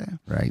next Sunday.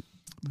 Right.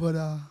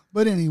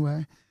 But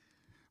anyway.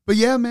 But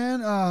yeah,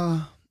 man,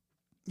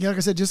 like I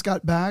said, just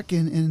got back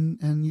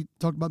and you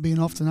talked about being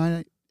off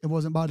tonight. It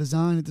wasn't by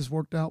design. It just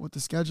worked out with the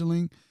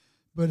scheduling.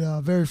 But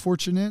very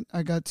fortunate.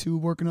 I got to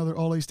work another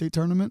All-A State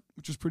tournament,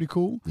 which was pretty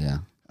cool. Yeah.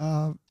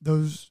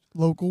 Those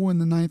local in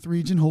the 9th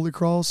region, Holy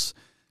Cross,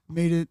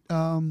 made it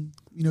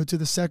to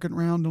the second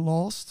round and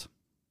lost.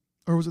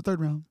 Or was it third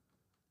round?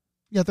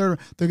 Yeah, third.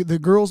 The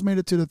girls made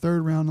it to the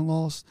third round and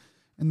lost,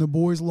 and the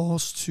boys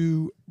lost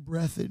to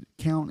Breathitt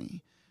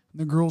County.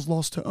 And the girls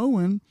lost to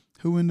Owen,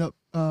 who ended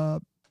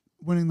up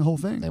winning the whole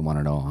thing. They won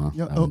it all, huh?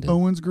 Yeah,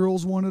 Owen's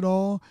girls won it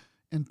all,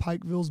 and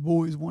Pikeville's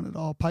boys won it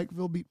all.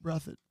 Pikeville beat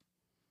Breathitt.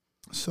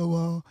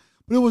 So,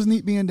 but it was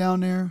neat being down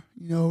there.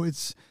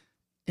 It's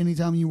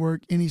anytime you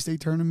work any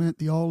state tournament,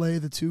 the All-A,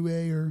 the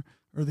 2A,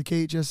 or the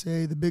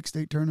KHSA, the big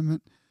state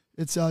tournament,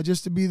 it's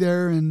just to be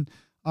there. And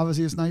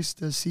obviously it's nice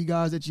to see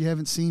guys that you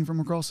haven't seen from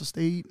across the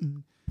state,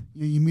 and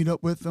you meet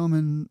up with them,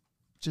 and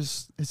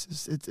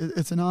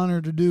it's an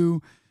honor to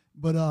do.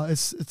 But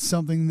it's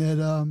something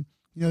that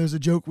there's a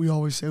joke we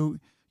always say,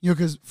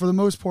 because for the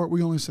most part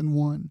we only send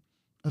one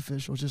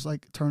official, just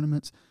like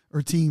tournaments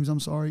or teams. I'm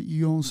sorry,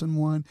 you only send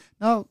one.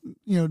 Now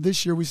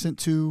this year we sent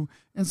two,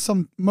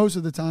 and most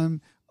of the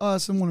time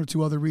some one or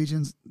two other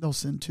regions they'll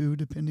send two,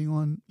 depending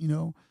on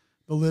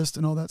the list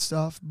and all that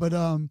stuff. But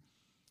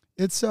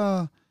it's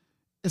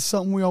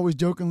something we always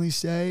jokingly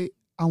say.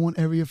 I want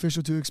every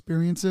official to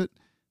experience it,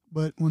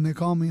 but when they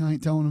call me, I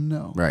ain't telling them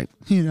no. Right.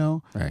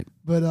 Right.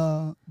 But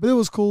it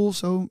was cool.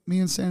 So me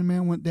and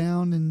Sandman went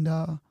down,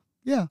 and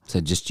yeah.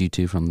 So just you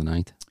two from the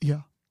 9th?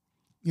 Yeah.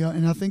 Yeah,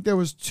 and I think there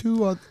was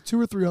two or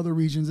three other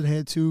regions that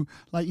had two,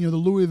 like the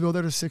Louisville,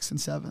 they're the 6th and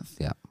 7th.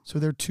 Yeah. So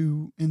they're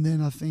two, and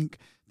then I think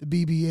the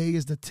BBA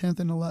is the 10th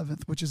and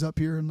 11th, which is up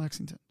here in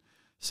Lexington.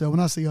 So when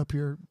I say up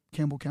here,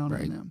 Campbell County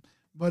and them.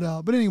 But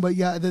anyway,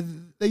 yeah,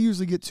 they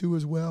usually get two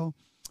as well.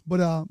 But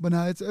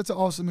no, it's an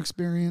awesome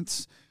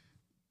experience.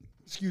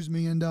 Excuse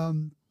me, and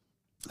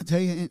I tell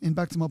you, and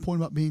back to my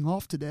point about being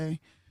off today,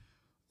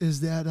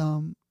 is that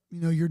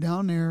you're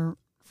down there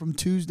from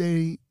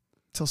Tuesday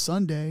till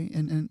Sunday,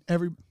 and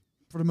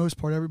for the most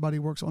part everybody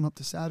works on up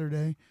to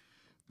Saturday,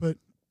 but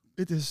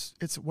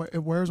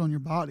it wears on your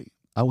body.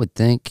 I would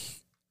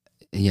think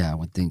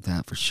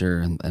that for sure,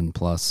 and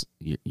plus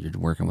you're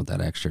working with that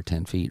extra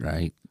 10 feet,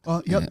 right?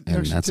 Yep,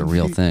 and that's a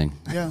real thing.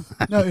 Yeah,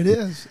 no, it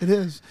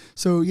is.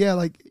 So yeah,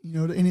 like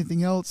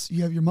anything else,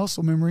 you have your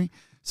muscle memory.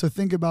 So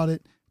think about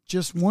it.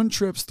 Just one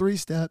trip's 3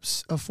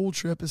 steps. A full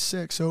trip is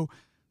 6. So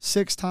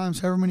 6 times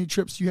however many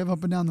trips you have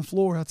up and down the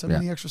floor, that's how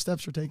many extra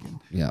steps you're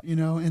taking. Yeah.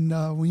 And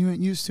when you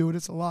ain't used to it,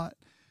 it's a lot.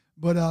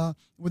 But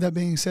with that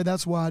being said,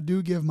 that's why I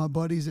do give my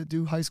buddies that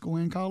do high school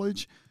and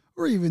college,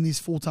 or even these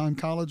full-time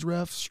college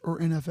refs or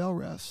NFL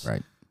refs,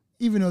 right?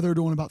 Even though they're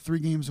doing about 3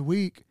 games a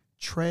week,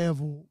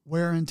 travel,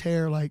 wear and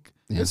tear,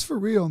 it's for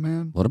real,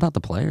 man. What about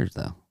the players,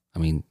 though? I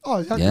mean,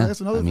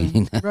 that's another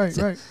thing.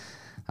 Right.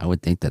 I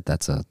would think that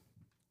that's a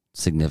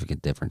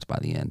significant difference by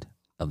the end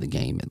of the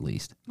game, at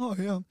least. Oh,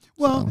 yeah.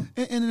 Well,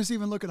 and let's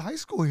even look at high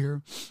school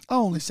here. I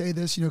only say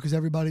this, because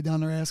everybody down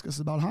there asks us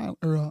about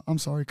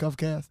Cuff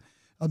Cath,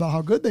 about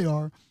how good they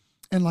are.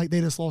 And, they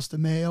just lost to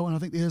Mayo, and I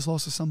think they just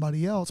lost to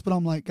somebody else. But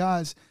I'm like,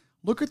 guys,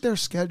 look at their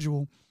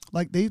schedule.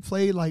 They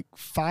played,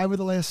 5 of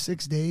the last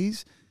 6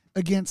 days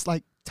against,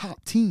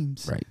 top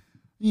teams. Right.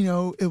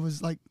 It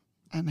was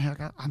and heck,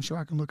 I'm sure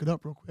I can look it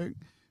up real quick.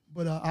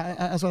 But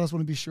that's why I just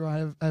want to be sure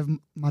I have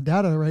my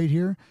data right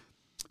here.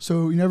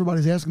 So,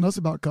 everybody's asking us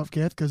about Cuff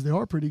Cath because they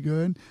are pretty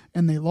good,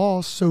 and they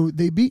lost. So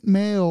they beat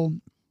Mayo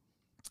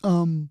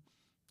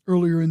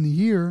earlier in the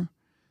year,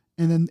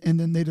 and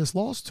then they just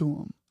lost to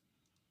them.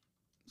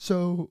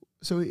 So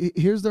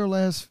here's their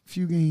last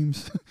few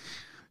games.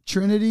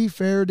 Trinity,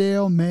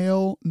 Fairdale,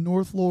 Mayo,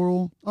 North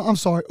Laurel. I'm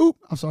sorry,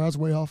 that's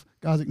way off.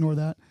 Guys, ignore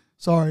that.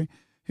 Sorry.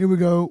 Here we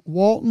go.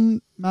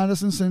 Walton,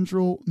 Madison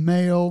Central,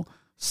 Mayo,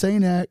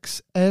 St.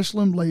 X,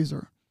 Ashland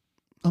Blazer.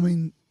 I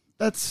mean,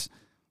 that's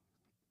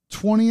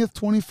 20th,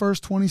 21st,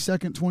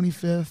 22nd,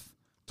 25th,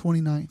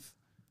 29th.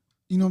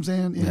 You know what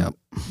I'm saying? Yeah.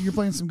 You're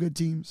playing some good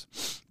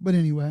teams. But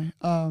anyway,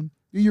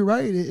 you're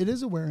right. It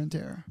is a wear and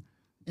tear.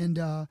 And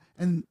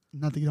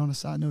not to get on a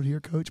side note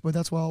here, Coach, but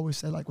that's why I always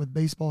say, with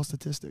baseball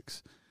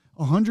statistics,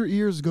 100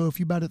 years ago, if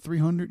you batted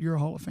 300, you're a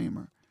Hall of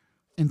Famer.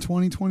 In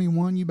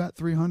 2021, you bat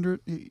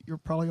 300, you're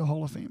probably a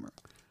Hall of Famer.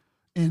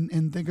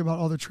 And think about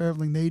all the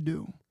traveling they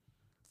do.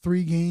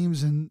 3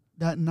 games, and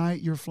that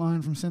night you're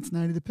flying from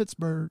Cincinnati to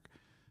Pittsburgh.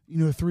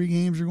 3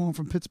 games, you're going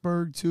from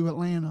Pittsburgh to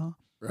Atlanta.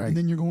 Right. And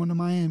then you're going to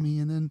Miami,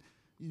 and then,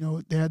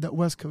 they had that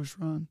West Coast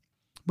run.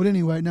 But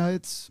anyway, no,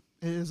 it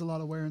is a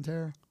lot of wear and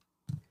tear.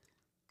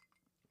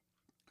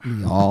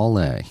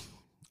 All-A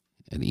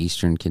in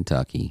Eastern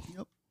Kentucky.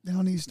 Yep,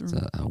 down Eastern.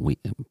 It's a week,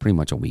 pretty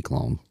much a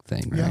week-long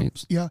thing,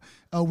 right? Yeah.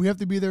 We have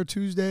to be there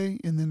Tuesday,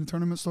 and then the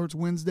tournament starts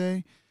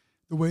Wednesday.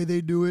 The way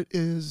they do it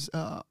is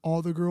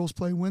all the girls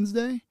play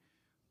Wednesday,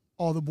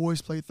 all the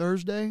boys play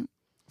Thursday.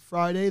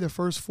 Friday, the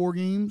first 4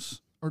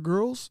 games are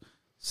girls,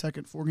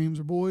 second 4 games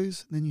are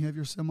boys. Then you have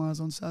your semis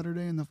on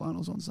Saturday and the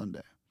finals on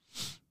Sunday.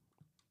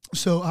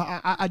 So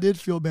I did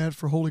feel bad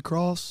for Holy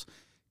Cross,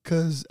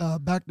 because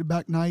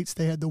back-to-back nights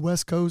they had the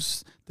West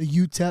Coast, the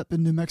UTEP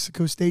and New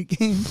Mexico State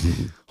game,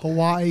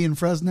 Hawaii and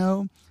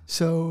Fresno.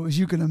 So as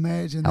you can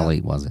imagine. How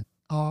late was it?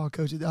 Oh,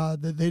 Coach,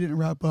 they didn't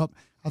wrap up.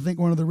 I think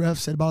one of the refs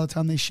said by the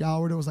time they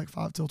showered, it was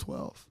 5 till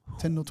 12,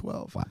 10 till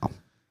 12. Wow.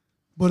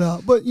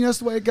 But that's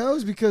the way it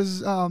goes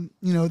because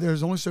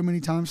there's only so many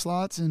time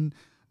slots, and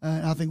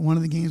I think one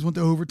of the games went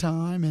to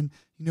overtime, and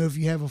if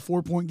you have a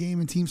 4-point game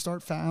and teams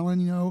start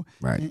fouling,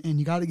 right, and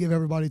you got to give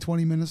everybody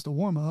 20 minutes to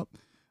warm up.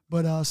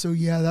 But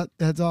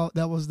that's all.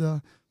 That was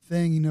the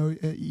thing,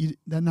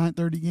 that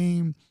 9:30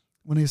 game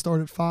when they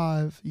start at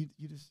 5,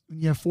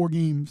 you have 4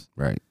 games,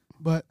 right.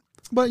 But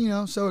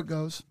so it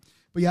goes.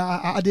 But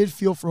yeah, I did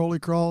feel for Holy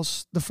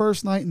Cross the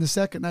first night, and the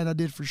second night I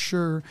did for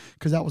sure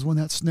because that was when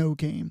that snow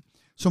came.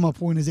 So my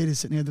point is they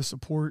just didn't have the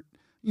support.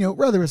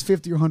 Whether it's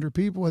 50 or 100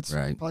 people, it's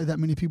right. Probably that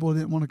many people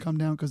didn't want to come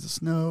down because of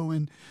snow.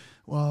 And,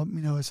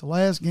 it's the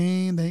last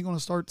game. They ain't going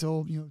to start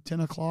till, 10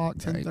 o'clock,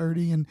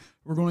 10:30, and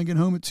we're going to get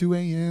home at 2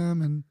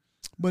 a.m.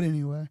 But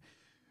anyway.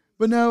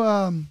 But no,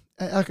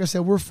 like I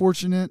said, we're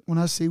fortunate. When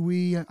I say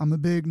I'm a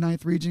big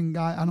 9th region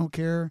guy. I don't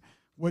care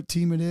what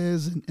team it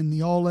is. In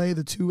the All-A,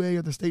 the 2A,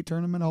 or the state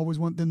tournament, I always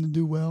want them to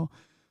do well.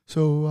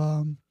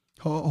 So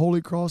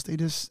Holy Cross,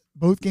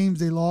 both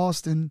games they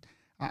lost, and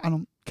I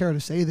don't care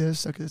to say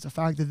this because it's a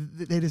fact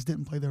that they just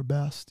didn't play their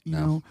best, you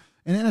know.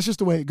 And that's just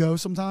the way it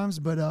goes sometimes.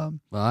 But well,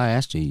 I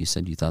asked you. You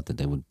said you thought that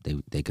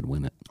they could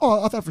win it.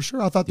 Oh, I thought for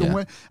sure. I thought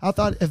I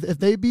thought if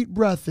they beat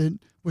Breathitt,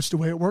 which the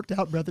way it worked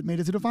out, Breathitt made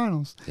it to the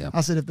finals. Yeah.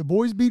 I said if the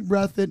boys beat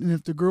Breathitt and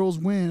if the girls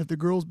win, if the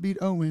girls beat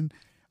Owen,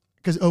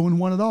 because Owen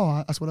won it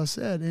all. That's what I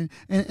said.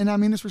 And I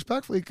mean this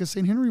respectfully because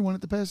St. Henry won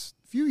it the past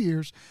few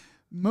years.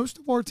 Most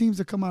of our teams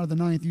that come out of the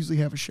 9th usually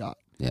have a shot.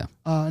 Yeah.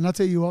 And I'll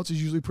tell you who else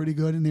is usually pretty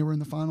good, and they were in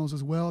the finals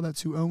as well.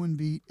 That's who Owen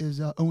beat is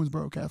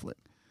Owensboro Catholic.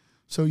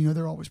 So,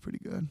 they're always pretty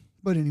good.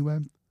 But anyway.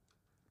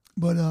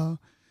 But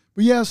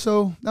yeah,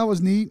 so that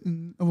was neat,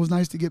 and it was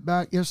nice to get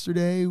back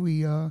yesterday.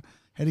 We had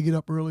to get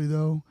up early,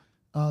 though.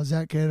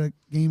 Zach had a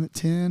game at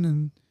 10,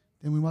 and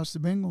then we watched the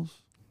Bengals.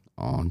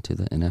 On to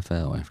the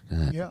NFL after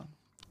that. Yeah.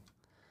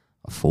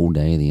 A full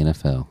day of the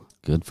NFL.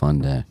 Good, fun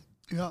day.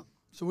 Yeah.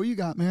 So what you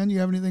got, man? You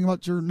have anything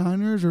about your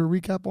Niners or a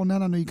recap on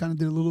that? I know you kind of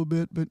did a little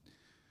bit, but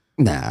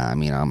nah. I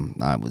mean,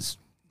 I was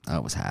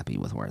happy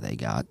with where they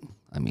got.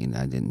 I mean,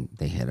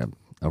 they had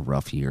a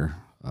rough year,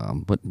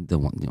 but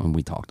and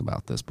we talked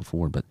about this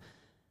before. But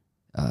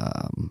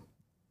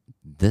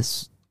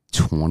this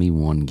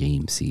 21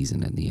 game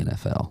season in the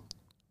NFL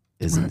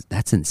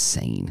that's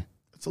insane.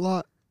 It's a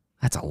lot.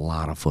 That's a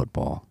lot of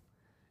football,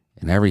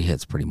 and every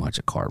hit's pretty much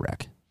a car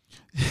wreck.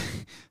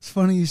 It's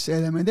funny you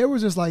say that, man. There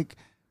was just like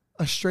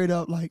a straight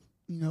up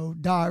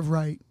dive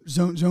right,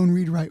 zone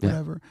read right,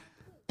 whatever.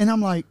 And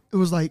I'm like, it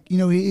was like,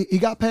 he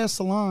got past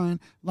the line,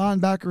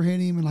 linebacker hit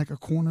him, and like a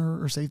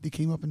corner or safety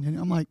came up and hit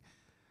him. I'm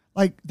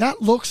like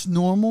that looks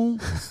normal,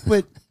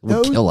 but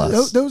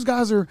those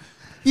guys are,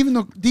 even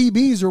the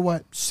DBs are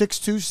what,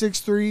 6'2",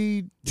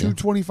 6'3",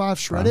 225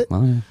 shredded.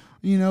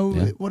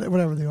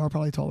 Whatever they are,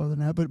 probably taller than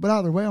that. But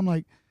either way, I'm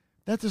like,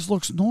 that just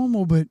looks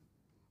normal, but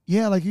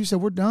yeah, like you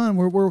said, we're done.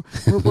 We're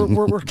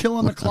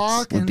killing the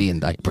clock. We're being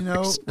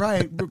diapers.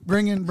 Right?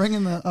 Bringing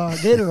the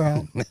gator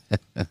out.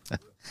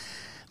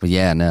 But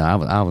yeah,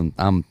 no,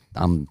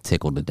 I'm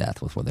tickled to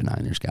death with what the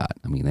Niners got.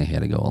 I mean, they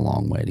had to go a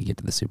long way to get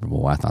to the Super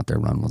Bowl. I thought their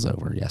run was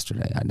over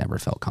yesterday. I never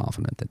felt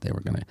confident that they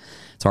were gonna.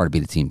 It's hard to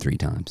beat a team 3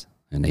 times,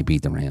 and they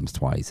beat the Rams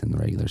twice in the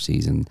regular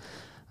season.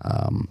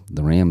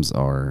 The Rams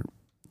are.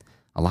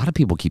 A lot of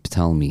people keep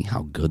telling me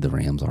how good the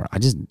Rams are. I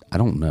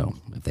don't know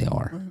if they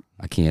are.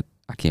 Right.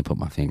 I can't put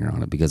my finger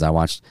on it because I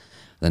watched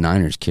the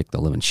Niners kick the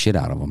living shit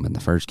out of them in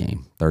the first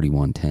game,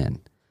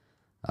 31-10.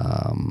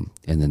 And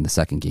then the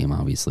second game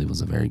obviously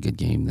was a very good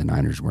game. The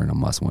Niners were in a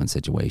must-win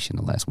situation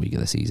the last week of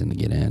the season to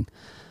get in.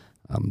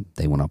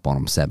 They went up on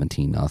them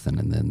 17-0,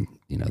 and then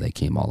they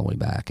came all the way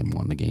back and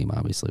won the game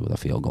obviously with a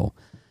field goal.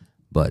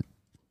 But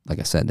like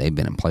I said, they've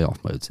been in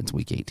playoff mode since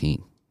week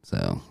 18.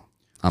 So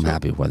I'm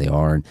happy with where they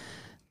are. And,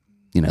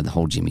 the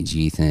whole Jimmy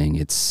G thing,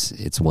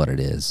 it's what it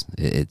is.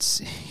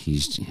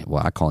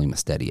 I call him a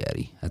steady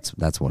Eddie.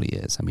 That's what he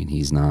is. I mean,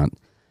 he's not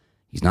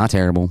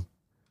terrible.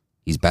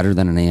 He's better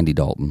than an Andy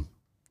Dalton,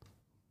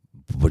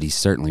 but he's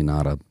certainly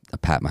not a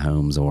Pat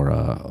Mahomes or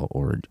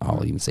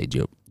I'll even say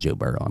Joe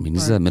Burrow. I mean,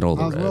 he's a middle of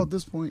the road. Well, at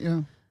this point,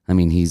 yeah. I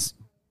mean, he's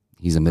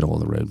a middle of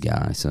the road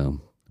guy. So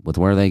with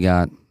where they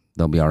got,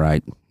 they'll be all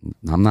right.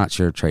 I'm not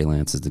sure Trey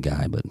Lance is the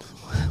guy, but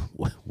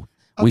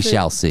we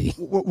shall see.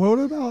 What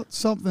about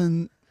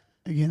something?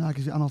 Again, I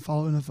don't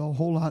follow NFL a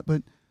whole lot,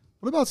 but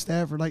what about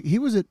Stafford? Like, he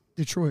was at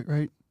Detroit,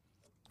 right?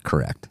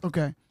 Correct.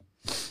 Okay.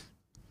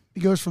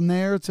 He goes from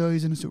there till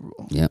he's in the Super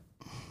Bowl. Yep.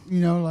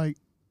 I'm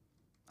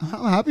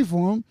happy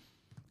for him.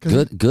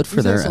 Good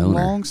for their owner.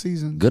 Long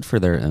season. Good for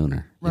their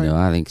owner. Right.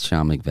 I think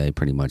Sean McVay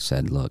pretty much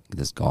said, "Look,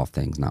 this golf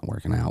thing's not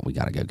working out. We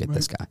got to go get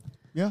this guy."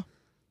 Yeah.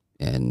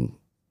 And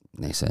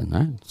they said,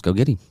 "All right, let's go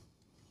get him."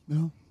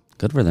 Yeah.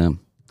 Good for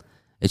them.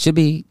 It should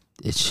be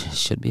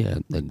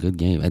a good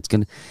game.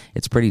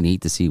 It's pretty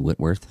neat to see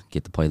Whitworth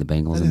get to play the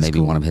Bengals and maybe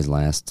one of his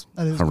last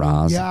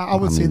hurrahs. Cool. Yeah, I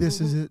would say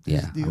this is it.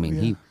 Yeah, deal, I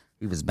mean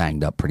he was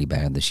banged up pretty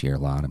bad this year a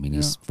lot. I mean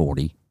he's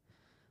 40,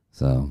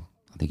 so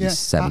I think he's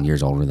 7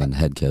 years older than the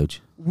head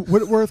coach.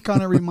 Whitworth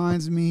kind of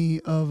reminds me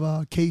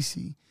of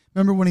Casey.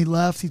 Remember when he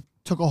left? He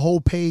took a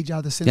whole page out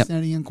of the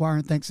Cincinnati Enquirer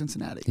and thanked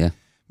Cincinnati. Yeah.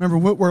 remember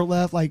Whitworth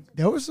left. Like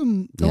there was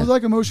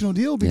like emotional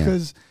deal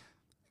because,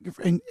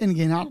 and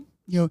again,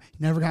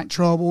 never got in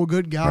trouble,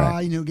 good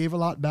guy, Right. Gave a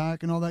lot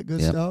back and all that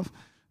good stuff,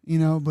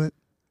 but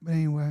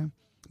anyway.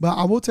 But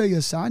I will tell you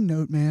a side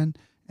note, man,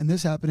 and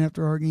this happened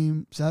after our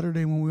game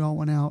Saturday when we all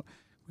went out.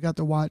 We got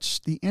to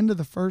watch the end of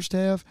the first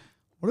half.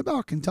 What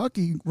about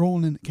Kentucky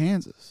rolling into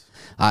Kansas?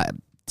 I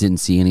didn't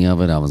see any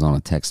of it. I was on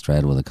a text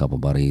thread with a couple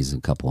buddies,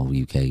 a couple of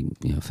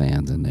UK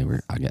fans, and they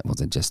were,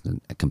 was it just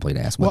a complete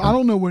ass Well, whipping? I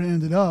don't know where it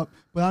ended up,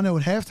 but I know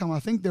at halftime,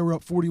 I think they were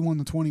up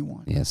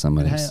 41-21. Yeah,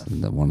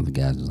 one of the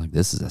guys was like,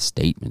 "This is a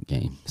statement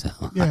game." So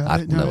Yeah, I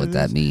don't know what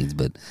that means,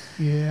 but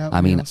yeah,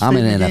 I mean, I'm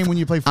in when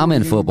you play I'm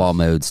in 40 football games.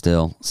 mode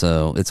still,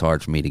 so it's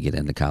hard for me to get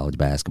into college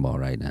basketball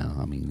right now.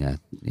 I mean,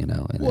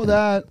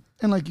 That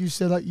and like you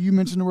said, like you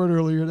mentioned the word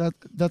earlier,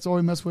 that's all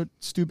we mess with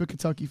stupid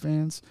Kentucky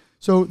fans.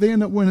 So they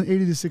end up winning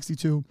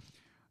 80-62.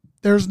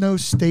 There's no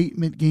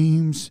statement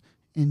games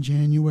in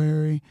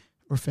January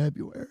or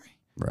February.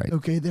 right?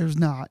 Okay, there's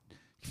not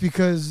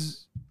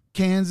because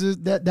Kansas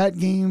that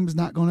game's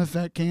not going to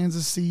affect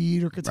Kansas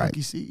seed or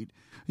Kentucky seed,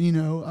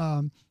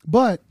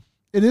 But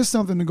it is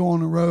something to go on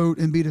the road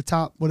and beat a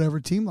top whatever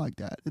team like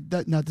that.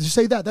 Not to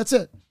say that. That's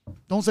it.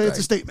 Don't say it's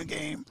a statement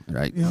game.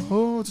 Right.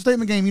 It's a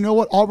statement game. You know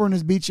what? Auburn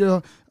has beat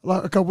you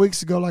a couple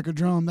weeks ago like a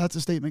drum. That's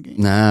a statement game.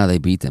 Nah, they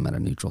beat them at a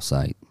neutral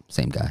site.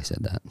 Same guy said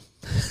that.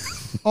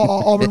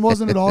 Auburn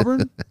wasn't it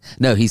Auburn?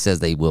 No, he says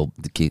they will.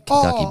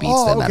 Kentucky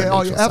beats them at a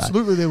neutral site.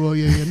 Absolutely they will.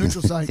 Yeah,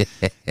 neutral site.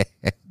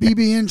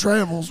 BBN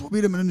Travels will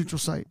beat them at a neutral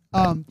site.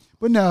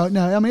 But no.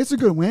 I mean, it's a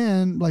good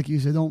win. Like you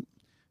said, don't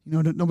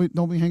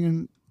be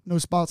hanging no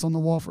spots on the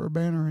wall for a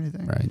banner or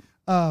anything. Right.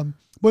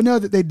 But no,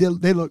 that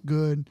they look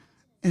good.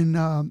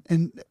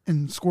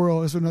 And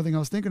Squirrel is another thing I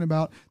was thinking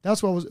about.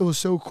 That's why it was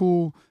so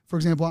cool. For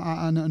example,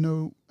 I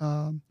know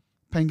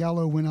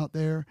Pangallo went out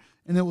there,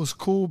 and it was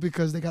cool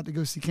because they got to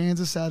go see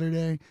Kansas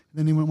Saturday.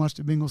 Then they went and watched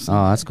the Bengals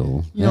Sunday. Oh, that's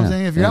cool. You know what I'm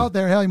saying? If you're out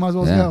there, hell, you might as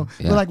well go.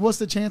 Yeah. But like, what's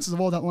the chances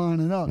of all that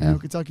lining up? Yeah.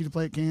 Kentucky to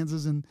play at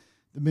Kansas and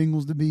the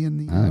Bengals to be in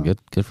the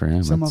good for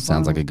him. That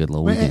sounds like a good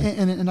little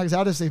weekend. And like I said,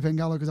 I just say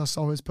Pangallo because I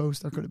saw his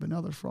post. There could have been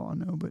others for all I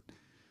know, but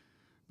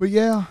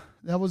yeah,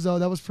 that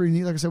was pretty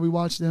neat. Like I said, we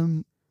watched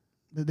them.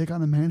 They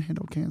kind of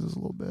manhandled Kansas a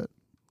little bit.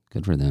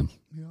 Good for them.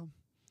 Yeah.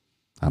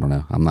 I don't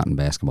know. I'm not in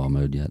basketball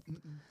mode yet.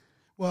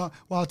 Well,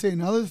 I'll tell you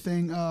another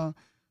thing.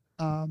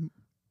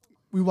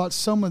 We watched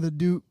some of the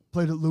Duke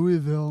played at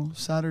Louisville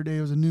Saturday.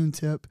 It was a noon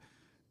tip.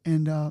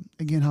 And,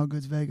 again, how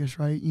good's Vegas,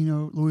 right?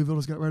 Louisville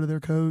just got rid of their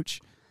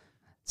coach.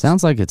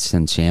 Sounds like it's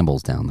in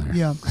shambles down there.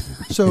 Yeah.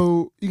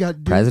 So you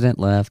got Duke. President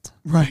left.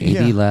 Right.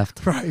 AD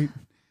left. Right.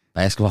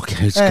 Basketball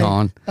coach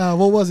gone.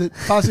 What was it?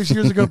 5-6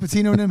 years ago,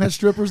 Patino and them had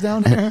strippers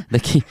down there.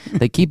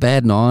 They keep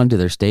adding on to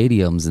their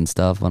stadiums and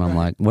stuff, and I'm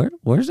like,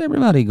 where's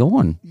everybody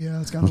going?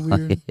 Yeah, it's kind of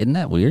weird. Isn't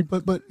that weird?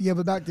 But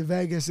back to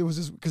Vegas, it was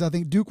just because I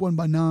think Duke won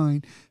by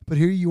 9, but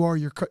here you are,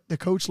 the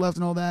coach left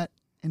and all that,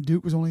 and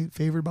Duke was only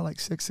favored by like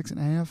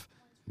 6.5.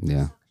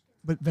 Yeah.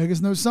 But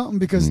Vegas knows something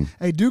because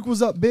Duke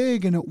was up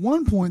big, and at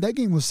one point that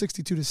game was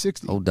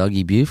 62-60. Oh,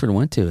 Dougie Buford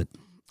went to it.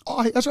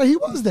 Oh, that's right, he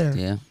was there.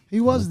 Yeah, he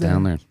was there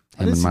down there.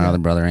 Him and my other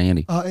brother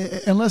Andy.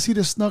 Unless he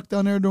just snuck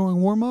down there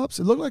during warm-ups,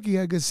 it looked like he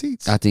had good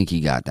seats. I think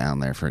he got down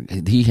there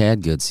he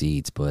had good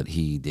seats, but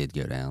he did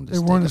go down. They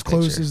weren't as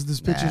close as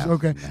the pictures.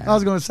 Okay, I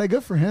was going to say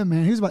good for him,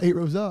 man. He was about 8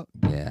 rows up.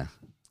 Yeah,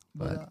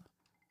 but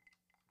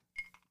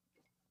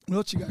what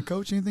else you got,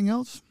 Coach? Anything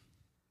else?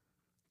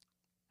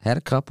 Had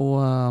a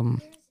couple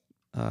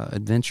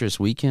adventurous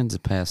weekends the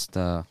past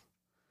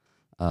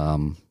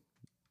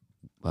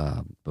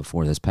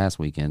before this past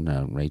weekend.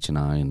 Rach and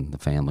I and the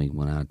family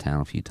went out of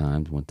town a few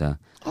times. Let's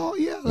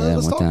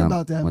talk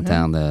about that. Went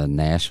down to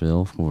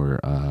Nashville for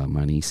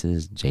my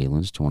niece's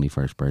Jalen's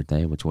 21st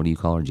birthday. What do you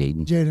call her?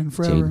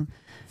 Jaden,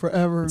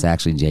 forever. It's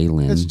actually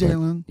Jalen. It's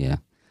Jalen. Yeah,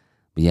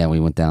 but yeah,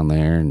 we went down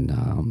there and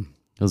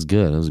it was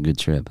good. It was a good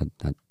trip.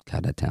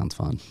 God, that town's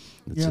fun.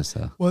 It's just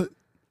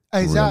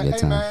hey, Zach, good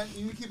time. Man,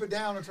 you need to keep it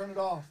down or turn it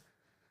off.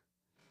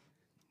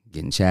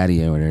 Getting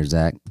chatty over there,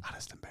 Zach. I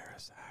just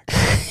embarrassed Zach.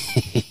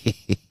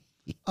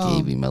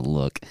 Gave him a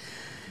look.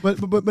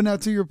 But now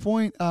to your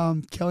point,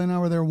 Kelly and I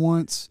were there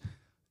once.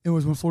 It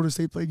was when Florida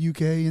State played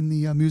UK in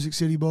the Music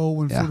City Bowl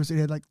when Florida State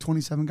had like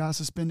 27 guys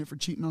suspended for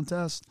cheating on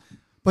tests.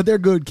 But they're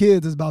good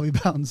kids, as Bobby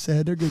Bowden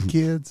said. They're good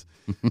kids.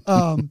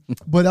 But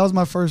that was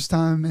my first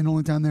time and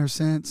only time there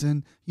since.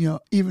 And,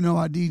 even though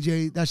I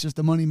DJ, that's just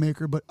a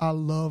moneymaker, but I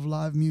love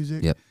live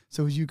music. Yep.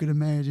 So as you could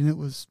imagine,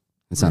 it's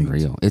great.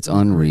 Unreal. It's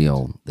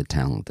unreal, the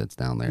talent that's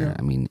down there. Yeah.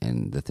 I mean,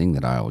 and the thing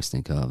that I always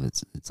think of,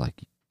 it's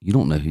like you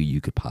don't know who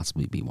you could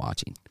possibly be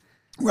watching.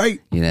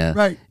 Right.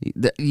 Right.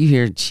 You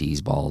hear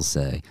cheese balls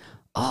say,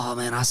 "Oh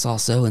man, I saw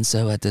so and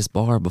so at this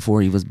bar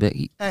before he was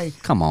big." Hey,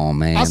 come on,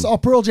 man! I saw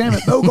Pearl Jam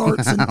at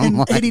Bogart's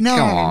in '89.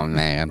 Come on,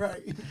 man!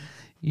 Right.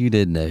 You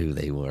didn't know who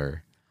they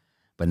were,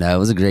 but no, it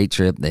was a great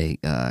trip. They,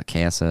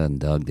 Casa and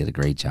Doug did a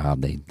great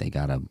job. They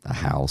got a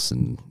house,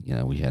 and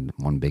we had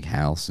one big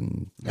house,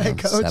 and Coach,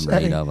 7 or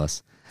 8 of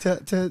us.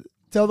 To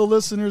tell the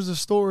listeners the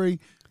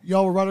story,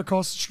 y'all were right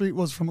across the street.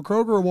 Was it from a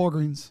Kroger or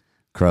Walgreens?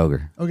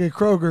 Kroger. Okay,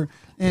 Kroger.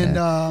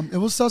 And it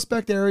was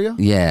suspect area.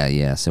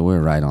 Yeah. So we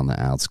were right on the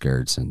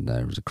outskirts, and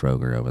there was a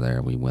Kroger over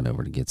there. We went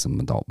over to get some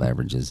adult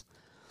beverages.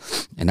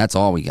 And that's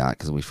all we got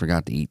because we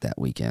forgot to eat that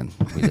weekend.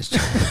 We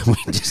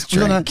just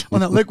drank.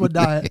 on that liquid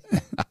diet.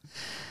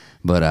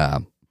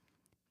 But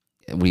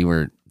we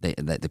were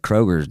the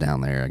Kroger's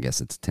down there. I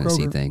guess it's a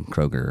Tennessee thing.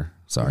 Kroger.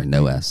 Sorry,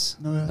 no S.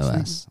 No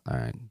S. All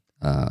right.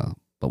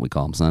 But we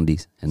call them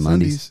Sundays and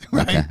Mondays.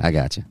 Right. Okay, I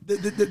got you.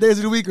 The days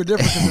of the week are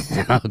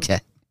different. Okay.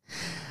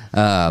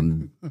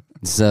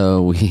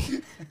 So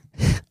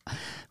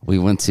we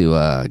went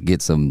to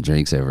get some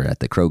drinks over at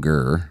the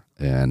Kroger.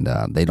 And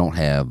they don't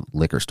have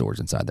liquor stores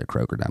inside their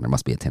Kroger down there.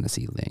 Must be a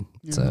Tennessee thing.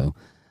 Yeah. So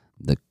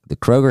the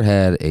Kroger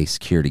had a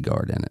security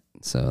guard in it.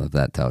 So if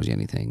that tells you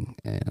anything.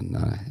 And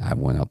I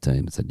went up to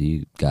him and said, "Do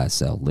you guys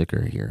sell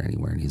liquor here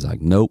anywhere?" And he's like,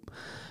 "Nope.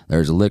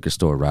 There's a liquor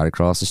store right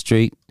across the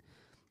street.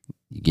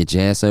 You get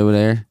your ass over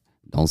there.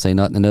 Don't say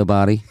nothing to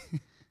nobody.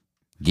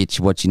 Get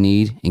you what you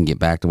need and get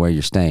back to where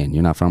you're staying.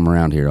 You're not from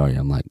around here, are you?"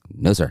 I'm like,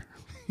 "No, sir."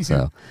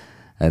 So,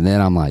 and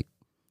then I'm like,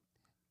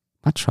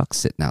 my truck's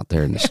sitting out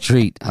there in the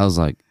street. I was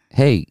like,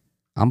 "Hey,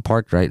 I'm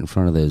parked right in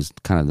front of those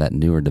kind of that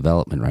newer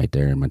development right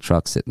there, and my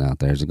truck's sitting out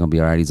there. Is it going to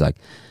be all right?" He's like,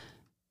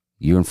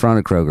 "You in front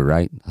of Kroger,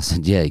 right?" I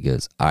said, "Yeah." He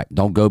goes, "All right,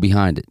 don't go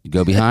behind it. You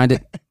go behind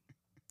it,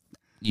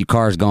 your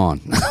car's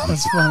gone."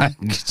 That's funny.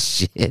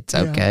 Shit,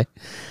 okay.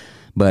 Yeah.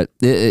 But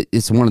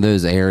it's one of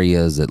those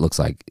areas that looks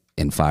like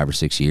in 5 or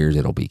 6 years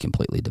it'll be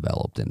completely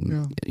developed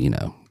and,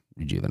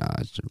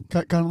 rejuvenized.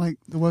 Kind of like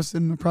the West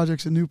End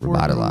projects in Newport.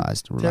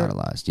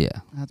 Revitalized, yeah.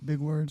 That's big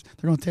words.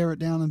 They're going to tear it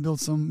down and build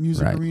some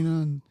music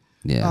arena and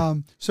yeah.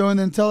 And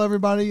then tell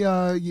everybody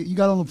you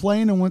got on the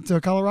plane and went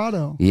to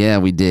Colorado. Yeah,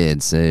 we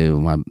did. So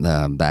my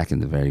back in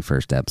the very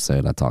first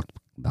episode, I talked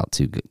about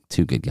two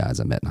good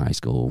guys I met in high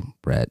school,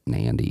 Brett and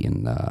Andy,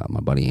 and my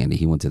buddy Andy.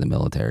 He went to the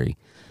military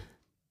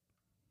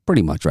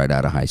pretty much right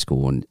out of high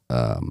school and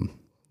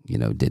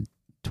did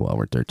 12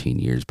 or 13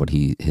 years. But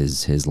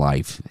his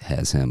life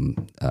has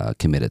him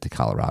committed to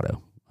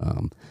Colorado.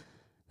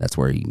 That's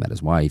where he met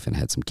his wife and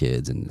had some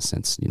kids, and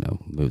since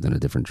moved in a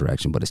different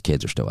direction. But his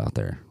kids are still out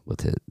there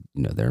with his,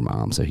 their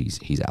mom, so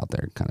he's out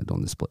there kind of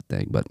doing the split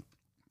thing. But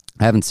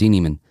I haven't seen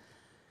him, and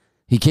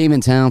he came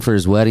in town for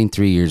his wedding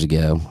 3 years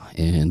ago,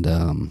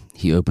 and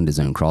he opened his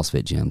own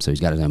CrossFit gym, so he's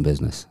got his own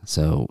business.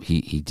 So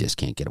he just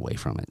can't get away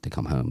from it to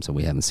come home. So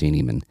we haven't seen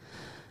him, and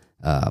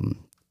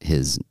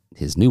his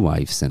new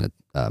wife sent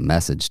a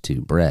message to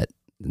Brett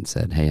and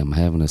said, "Hey, I'm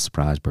having a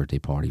surprise birthday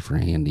party for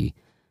Andy.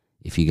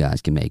 If you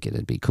guys can make it,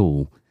 it'd be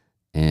cool."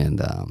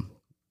 And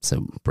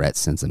so Brett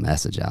sends a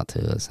message out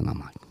to us, and I'm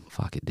like,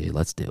 "Fuck it, dude,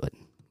 let's do it.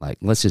 Like,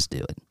 let's just do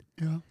it."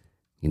 Yeah.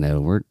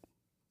 We're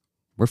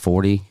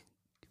 40.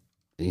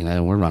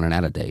 We're running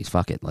out of days.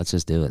 Fuck it, let's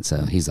just do it.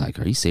 So he's like,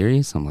 "Are you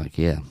serious?" I'm like,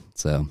 "Yeah."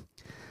 So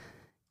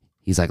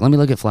he's like, "Let me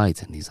look at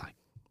flights," and he's like,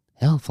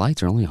 "Hell,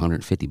 flights are only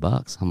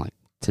 $150." I'm like,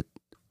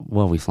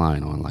 "What are we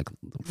flying on? Like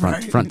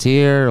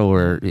Frontier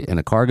or in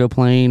a cargo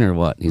plane or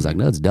what?" He's like,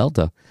 "No, it's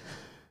Delta."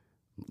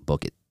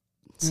 Book it.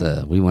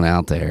 So we went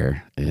out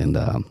there, and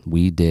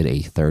we did a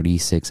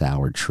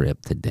 36-hour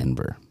trip to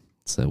Denver.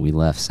 So we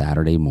left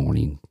Saturday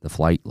morning. The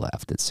flight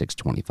left at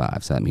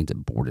 6:25, so that means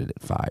it boarded at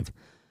 5,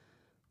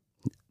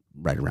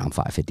 right around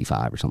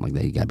 5:55 or something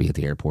like that. You got to be at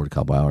the airport a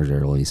couple hours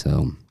early.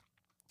 So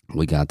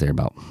we got there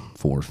about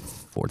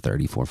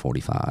 4:30,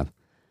 4:45.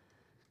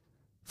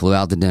 Flew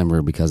out to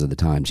Denver because of the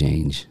time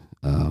change.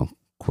 Of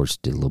course,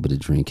 did a little bit of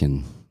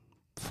drinking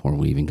before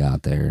we even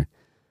got there.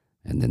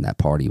 And then that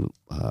party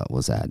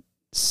was at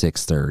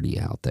 6:30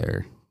 out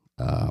there,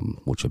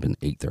 which would have been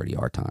 8:30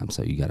 our time.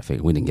 So you got to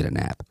figure we didn't get a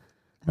nap.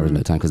 There was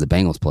no time because the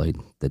Bengals played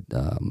the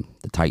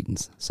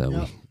Titans.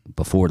 So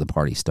before the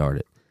party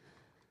started,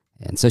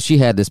 and so she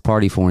had this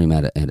party for him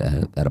at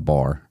a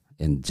bar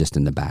and just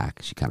in the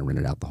back. She kind of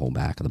rented out the whole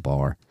back of the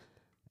bar,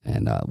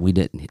 and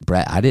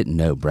I didn't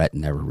know. Brett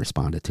never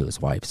responded to his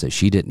wife, so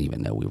she didn't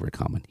even know we were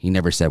coming. He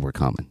never said we're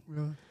coming.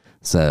 Really?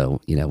 So,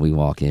 we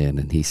walk in,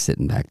 and he's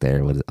sitting back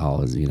there with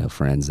all his,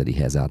 friends that he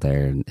has out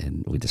there,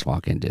 and we just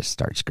walk in and just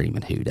start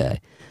screaming, "Who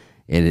day?"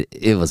 And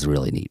it was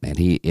really neat, man.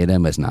 It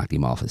almost knocked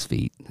him off his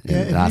feet.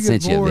 And I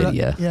sent you a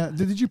video.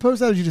 Did you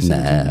post that or did you just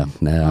send it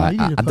to me? No.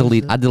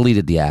 I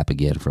deleted the app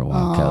again for a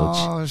while, Coach.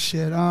 Oh,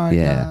 shit. All right,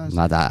 yeah,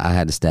 guys. I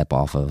had to step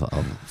off of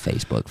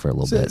Facebook for a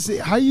little bit. See,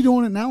 how you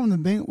doing it now in the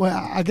Bengals? Well,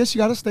 I guess you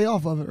got to stay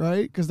off of it,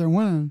 right? Because they're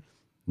winning.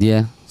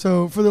 Yeah.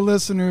 So for the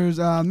listeners,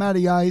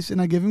 Matty Ice,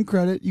 and I give him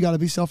credit, you got to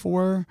be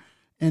self-aware,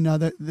 and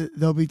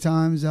there'll be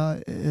times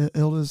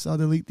he'll just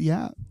delete the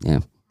app. Yeah.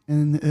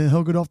 And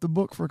he'll get off the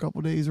book for a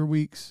couple days or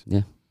weeks.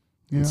 Yeah.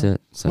 That's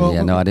it. So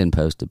I didn't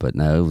post it, but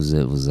no, it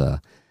was a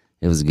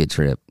good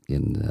trip,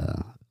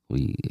 and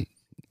we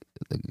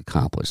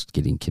accomplished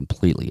getting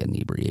completely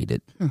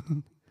inebriated.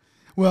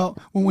 Well,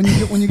 when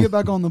you get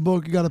back on the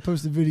book, you got to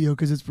post the video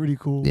because it's pretty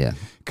cool. Yeah.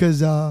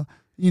 Because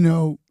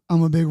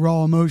I'm a big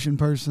raw emotion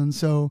person.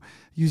 So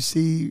you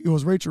see, it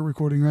was Rachel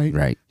recording, right?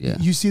 Right. Yeah.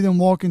 You see them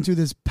walk into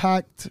this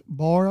packed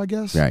bar, I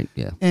guess. Right.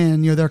 Yeah.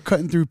 And they're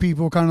cutting through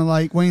people, kind of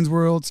like Wayne's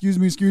World. Excuse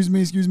me,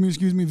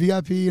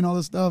 VIP and all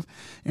this stuff.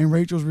 And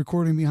Rachel's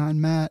recording behind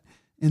Matt,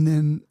 and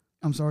then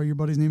I'm sorry, your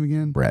buddy's name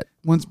again? Brett.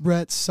 Once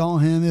Brett saw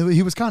him,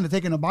 he was kind of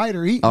taking a bite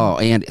or eating. Oh,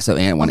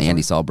 when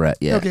Andy saw Brett,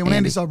 yeah. Okay, when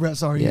Andy saw Brett,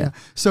 sorry, yeah.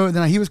 So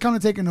then he was kind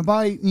of taking a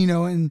bite,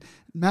 and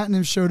Matt and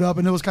him showed up,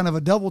 and it was kind of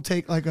a double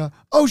take, like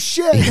oh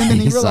shit, and then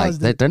he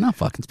realized like, they're not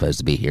fucking supposed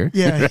to be here.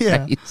 Yeah,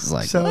 yeah. He's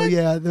like, so what?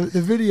 yeah,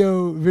 the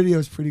video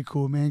is pretty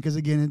cool, man. Because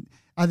again,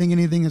 I think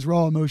anything that's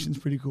raw emotion is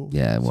pretty cool.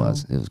 Yeah, it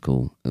was. It was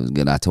cool. It was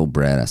good. I told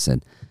Brett, I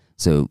said,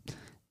 so.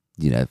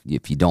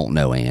 If you don't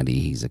know Andy,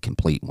 he's a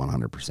complete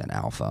 100%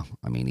 alpha.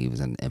 I mean, he was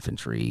in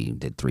infantry,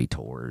 did 3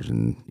 tours,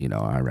 and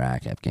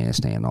Iraq,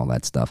 Afghanistan, all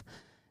that stuff.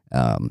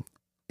 And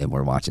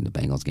we're watching the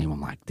Bengals game.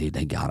 I'm like, dude,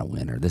 they got a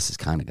winner. This is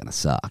kind of gonna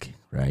suck,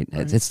 right?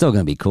 It's still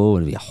gonna be cool.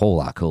 It'll be a whole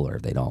lot cooler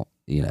if they don't,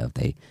 if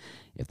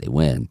they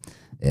win.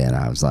 And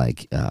I was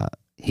like,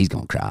 he's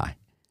gonna cry,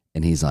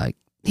 and he's like,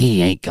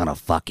 he ain't gonna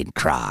fucking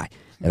cry.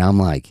 And I'm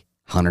like,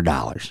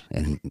 $100.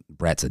 And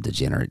Brett's a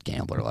degenerate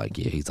gambler like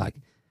you. He's like,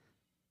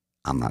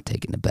 I'm not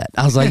taking the bet.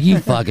 I was like, you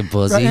fucking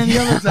pussy. Right, and the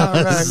other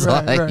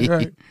time,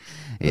 right.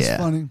 That's yeah.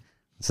 funny.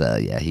 So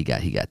yeah, he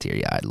got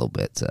teary-eyed a little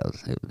bit. So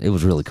it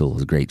was really cool. It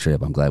was a great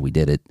trip. I'm glad we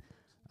did it.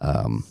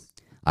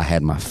 I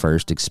had my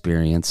first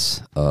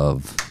experience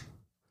of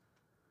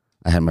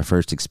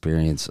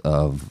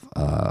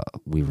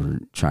we were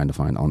trying to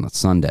find on a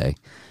Sunday.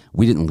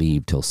 We didn't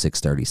leave till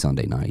 6:30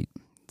 Sunday night,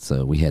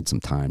 so we had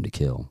some time to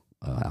kill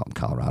out in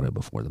Colorado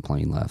before the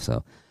plane left.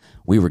 So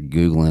we were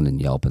Googling and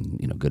Yelping,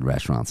 good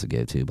restaurants to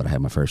go to. But I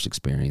had my first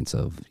experience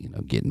of,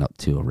 getting up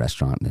to a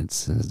restaurant, and it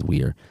says,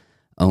 we are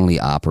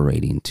only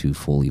operating to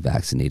fully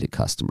vaccinated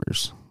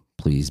customers.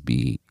 Please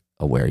be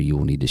aware you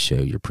will need to show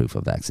your proof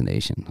of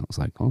vaccination. I was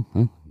like, oh,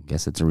 I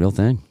guess it's a real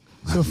thing.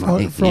 So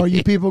for all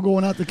you people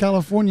going out to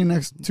California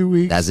next 2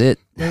 weeks, that's it.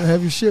 Better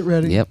have your shit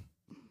ready. Yep.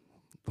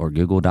 Or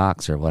Google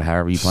Docs or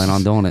however you plan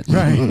on doing it.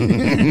 Right.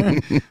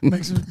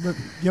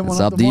 It's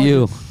up to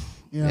you.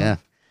 Yeah.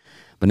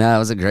 But no,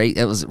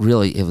 it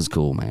was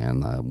cool,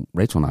 man.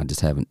 Rachel and I just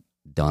haven't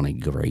done a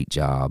great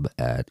job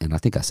and I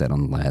think I said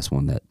on the last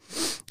one that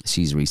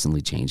she's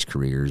recently changed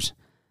careers,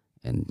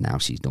 and now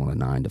she's doing a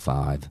 9 to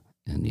 5.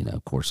 And,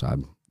 of course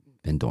I've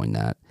been doing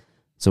that.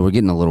 So we're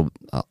getting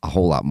a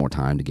whole lot more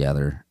time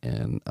together,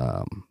 and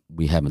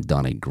we haven't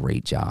done a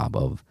great job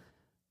of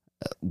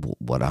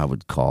what I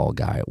would call, a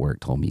guy at work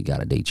told me, you got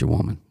to date your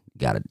woman.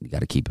 You got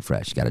to keep it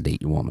fresh. You got to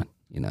date your woman,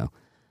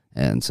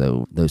 And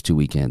so those 2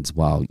 weekends,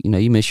 while,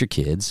 you miss your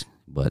kids,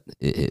 but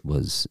it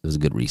was a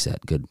good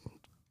reset, good,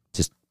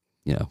 just,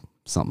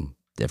 something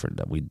different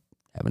that we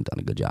haven't done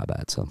a good job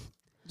at. So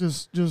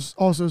just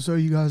also so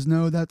you guys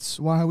know, that's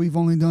why we've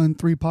only done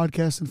 3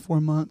 podcasts in 4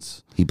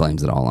 months. He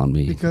blames it all on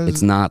me. Because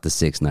it's not the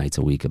 6 nights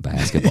a week of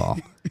basketball.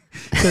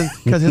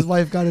 Because his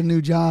wife got a new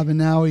job, and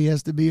now he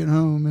has to be at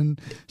home, and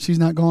she's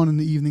not gone in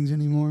the evenings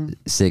anymore.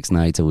 6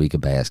 nights a week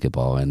of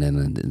basketball, and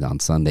then on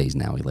Sundays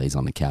now he lays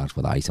on the couch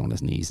with ice on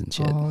his knees and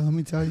shit. Oh, let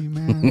me tell you,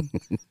 man.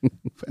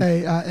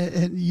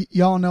 Hey,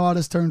 y'all know I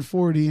just turned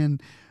 40,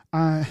 and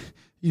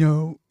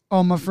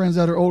all my friends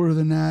that are older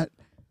than that,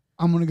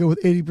 I'm going to go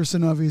with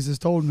 80% of these has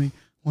told me,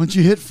 once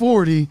you hit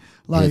 40,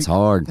 like, it's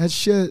hard. That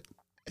shit,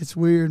 it's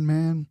weird,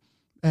 man.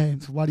 Hey,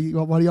 so why do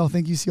y'all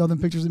think you see all them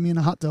pictures of me in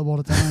a hot tub all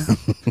the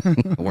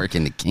time?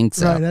 Working the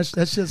kinks out. Right,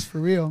 that's just for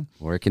real.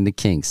 Working the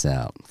kinks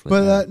out.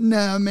 But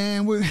no,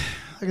 man, like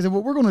I said,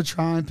 we're going to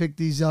try and pick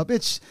these up.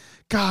 It's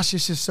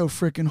just so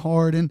freaking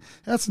hard. And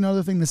that's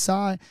another thing to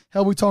sigh.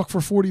 Hell, we talked for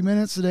 40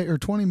 minutes today, or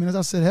 20 minutes.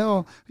 I said,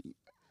 hell,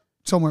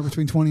 somewhere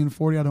between 20 and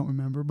 40, I don't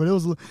remember. But I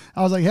was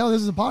like, hell,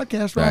 this is a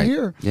podcast right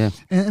here. Yeah.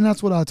 And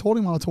that's what I told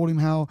him. I told him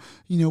how,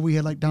 we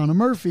had like Donna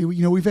Murphy.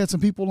 We've had some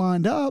people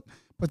lined up.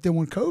 But then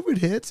when COVID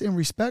hits, and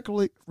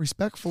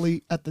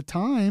respectfully at the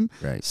time,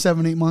 right,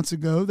 7-8 months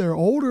ago, they're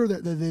older.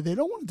 They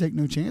don't want to take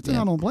no chance, and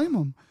I don't blame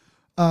them.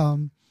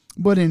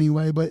 But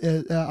anyway,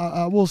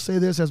 I will say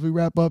this as we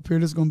wrap up here.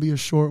 This is going to be a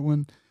short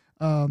one.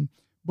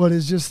 But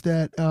it's just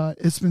that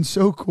it's been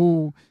so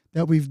cool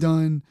that we've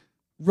done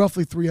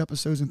roughly 3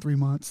 episodes in 3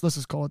 months. Let's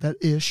just call it that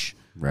ish.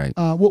 Right.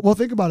 Well,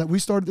 think about it. We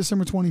started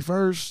December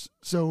 21st,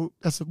 so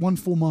that's 1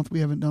 full month we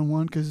haven't done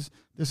one because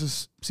this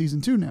is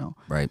season 2 now.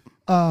 Right.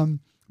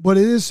 But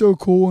it is so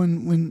cool,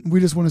 and when we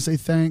just want to say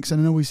thanks,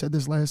 and I know we said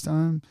this last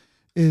time,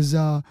 is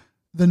the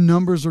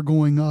numbers are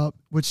going up,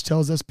 which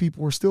tells us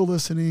people are still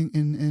listening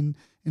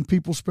and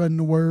people spreading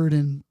the word.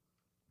 And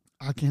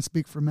I can't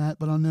speak for Matt,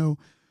 but I know,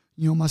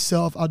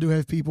 myself, I do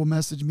have people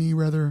message me,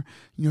 whether,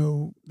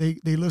 they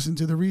listen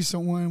to the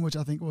recent one, which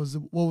I think was,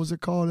 what was it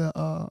called?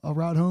 A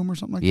ride home or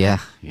something like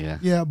that? Yeah.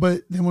 Yeah.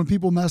 But then when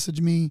people message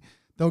me,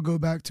 they'll go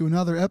back to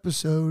another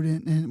episode,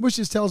 and which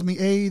just tells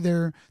me,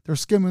 they're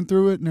skimming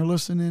through it and they're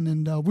listening.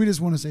 And we just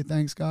want to say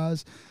thanks,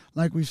 guys.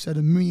 Like we've said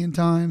a million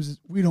times,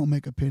 we don't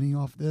make a penny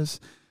off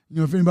this.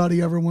 If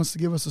anybody ever wants to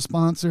give us a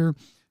sponsor,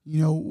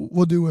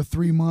 we'll do a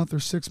 3-month or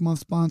 6-month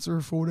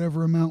sponsor for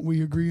whatever amount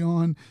we agree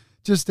on,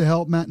 just to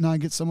help Matt and I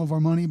get some of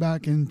our money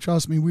back. And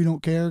trust me, we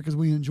don't care because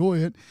we enjoy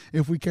it.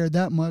 If we cared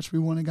that much, we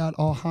wouldn't have got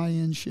all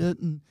high-end shit,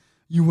 and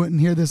you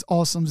wouldn't hear this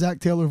awesome Zach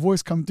Taylor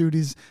voice come through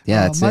these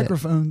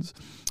microphones.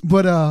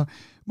 But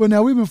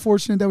now we've been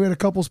fortunate that we had a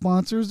couple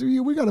sponsors.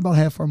 We got about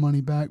half our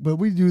money back, but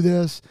we do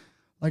this,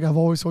 like I've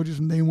always told you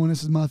from day one,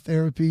 this is my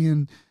therapy.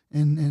 And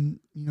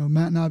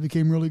Matt and I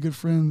became really good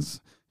friends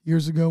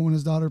years ago when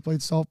his daughter played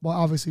softball.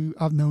 Obviously,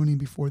 I've known him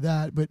before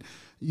that, but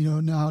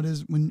now it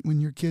is when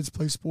your kids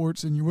play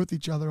sports and you're with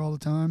each other all the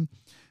time.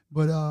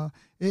 But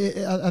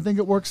I think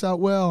it works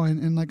out well,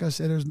 and like I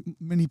said, there's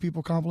many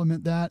people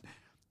compliment that.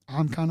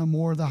 I'm kind of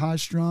more the high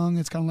strung.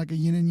 It's kind of like a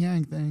yin and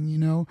yang thing,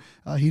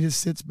 He just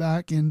sits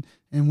back, and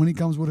when he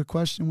comes with a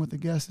question with a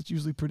guest, it's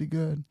usually pretty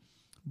good.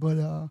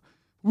 But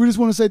we just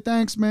want to say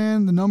thanks,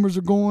 man. The numbers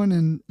are going,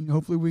 and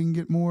hopefully we can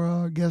get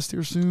more guests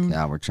here soon.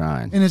 Yeah, we're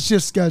trying. And it's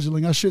just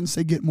scheduling. I shouldn't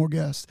say get more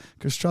guests,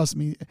 because trust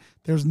me,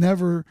 we'll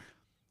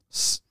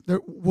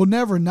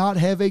never not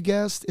have a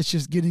guest. It's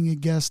just getting a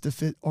guest to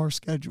fit our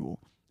schedule,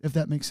 if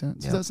that makes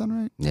sense. Yep. Does that sound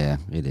right? Yeah,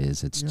 it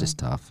is. It's just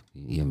tough.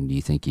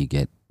 You think you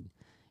get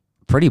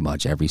pretty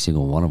much every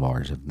single one of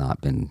ours have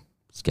not been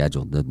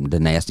scheduled. The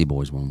Nasty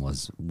Boys one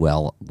was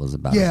about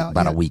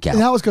a week out.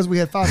 And that was because we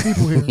had 5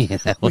 people here.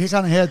 We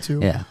kind of had to.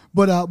 Yeah.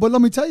 But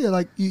let me tell you,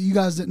 like you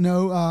guys didn't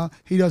know,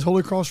 he does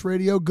Holy Cross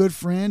Radio, good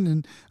friend,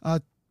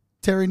 and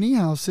Terry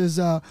Niehaus is,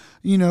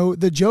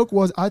 the joke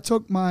was I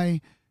took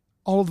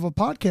all of the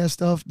podcast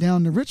stuff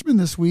down to Richmond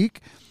this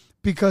week,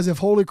 because if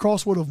Holy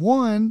Cross would have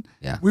won,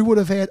 we would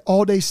have had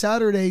all day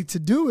Saturday to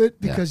do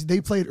it, because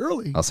they played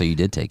early. Oh, so you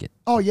did take it?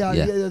 Oh yeah.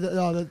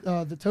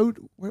 The toad.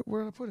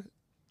 Where did I put it?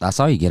 I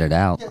saw you get it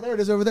out. Yeah, there it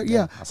is over there.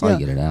 Yeah, I saw you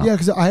get it out. Yeah,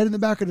 because I had it in the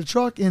back of the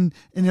truck, and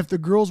if the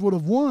girls would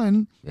have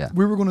won,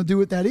 we were going to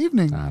do it that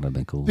evening. That'd have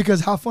been cool.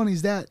 Because how funny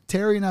is that?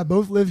 Terry and I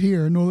both live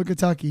here in Northern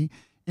Kentucky,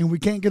 and we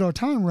can't get our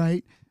time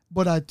right.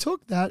 But I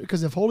took that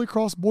because if Holy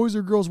Cross boys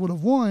or girls would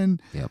have won,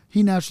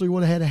 he naturally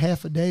would have had a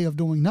half a day of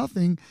doing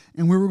nothing,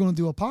 and we were going to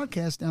do a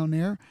podcast down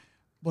there.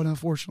 But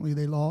unfortunately,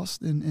 they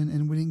lost,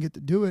 and we didn't get to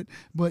do it.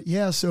 But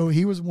so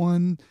he was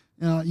one,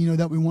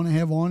 that we want to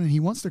have on, and he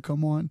wants to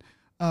come on.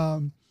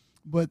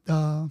 But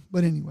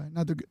anyway,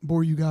 not to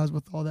bore you guys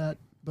with all that.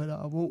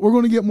 But we're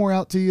going to get more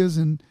out to you,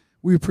 and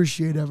we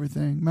appreciate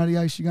everything. Matty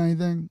Ice, you got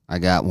anything? I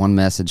got one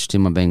message to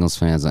my Bengals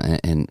fans,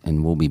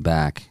 and we'll be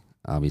back.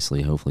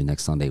 Obviously, hopefully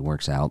next Sunday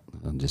works out,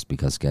 just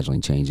because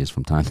scheduling changes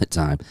from time to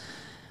time.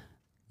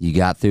 You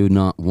got through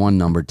one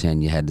number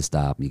 10, you had to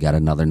stop. You got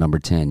another number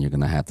 10, you're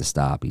going to have to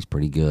stop. He's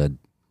pretty good.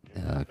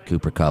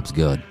 Cooper Kupp's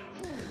good.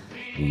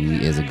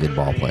 He is a good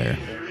ball player.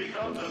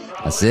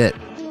 That's it.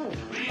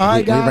 All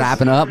right, guys. We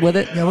wrapping up with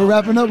it? Yeah, we're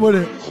wrapping up with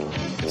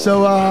it.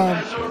 So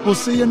we'll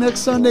see you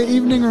next Sunday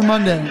evening or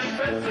Monday.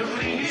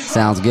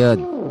 Sounds good.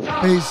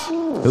 Peace.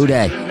 Who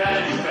day?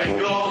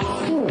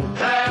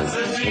 That's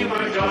the team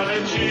we're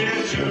gonna cheer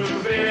to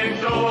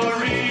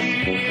victory.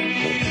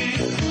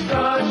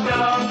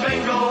 Touchdown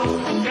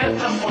Bengals, get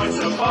the points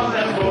up on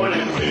that board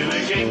and win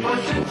a game for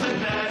Cincinnati.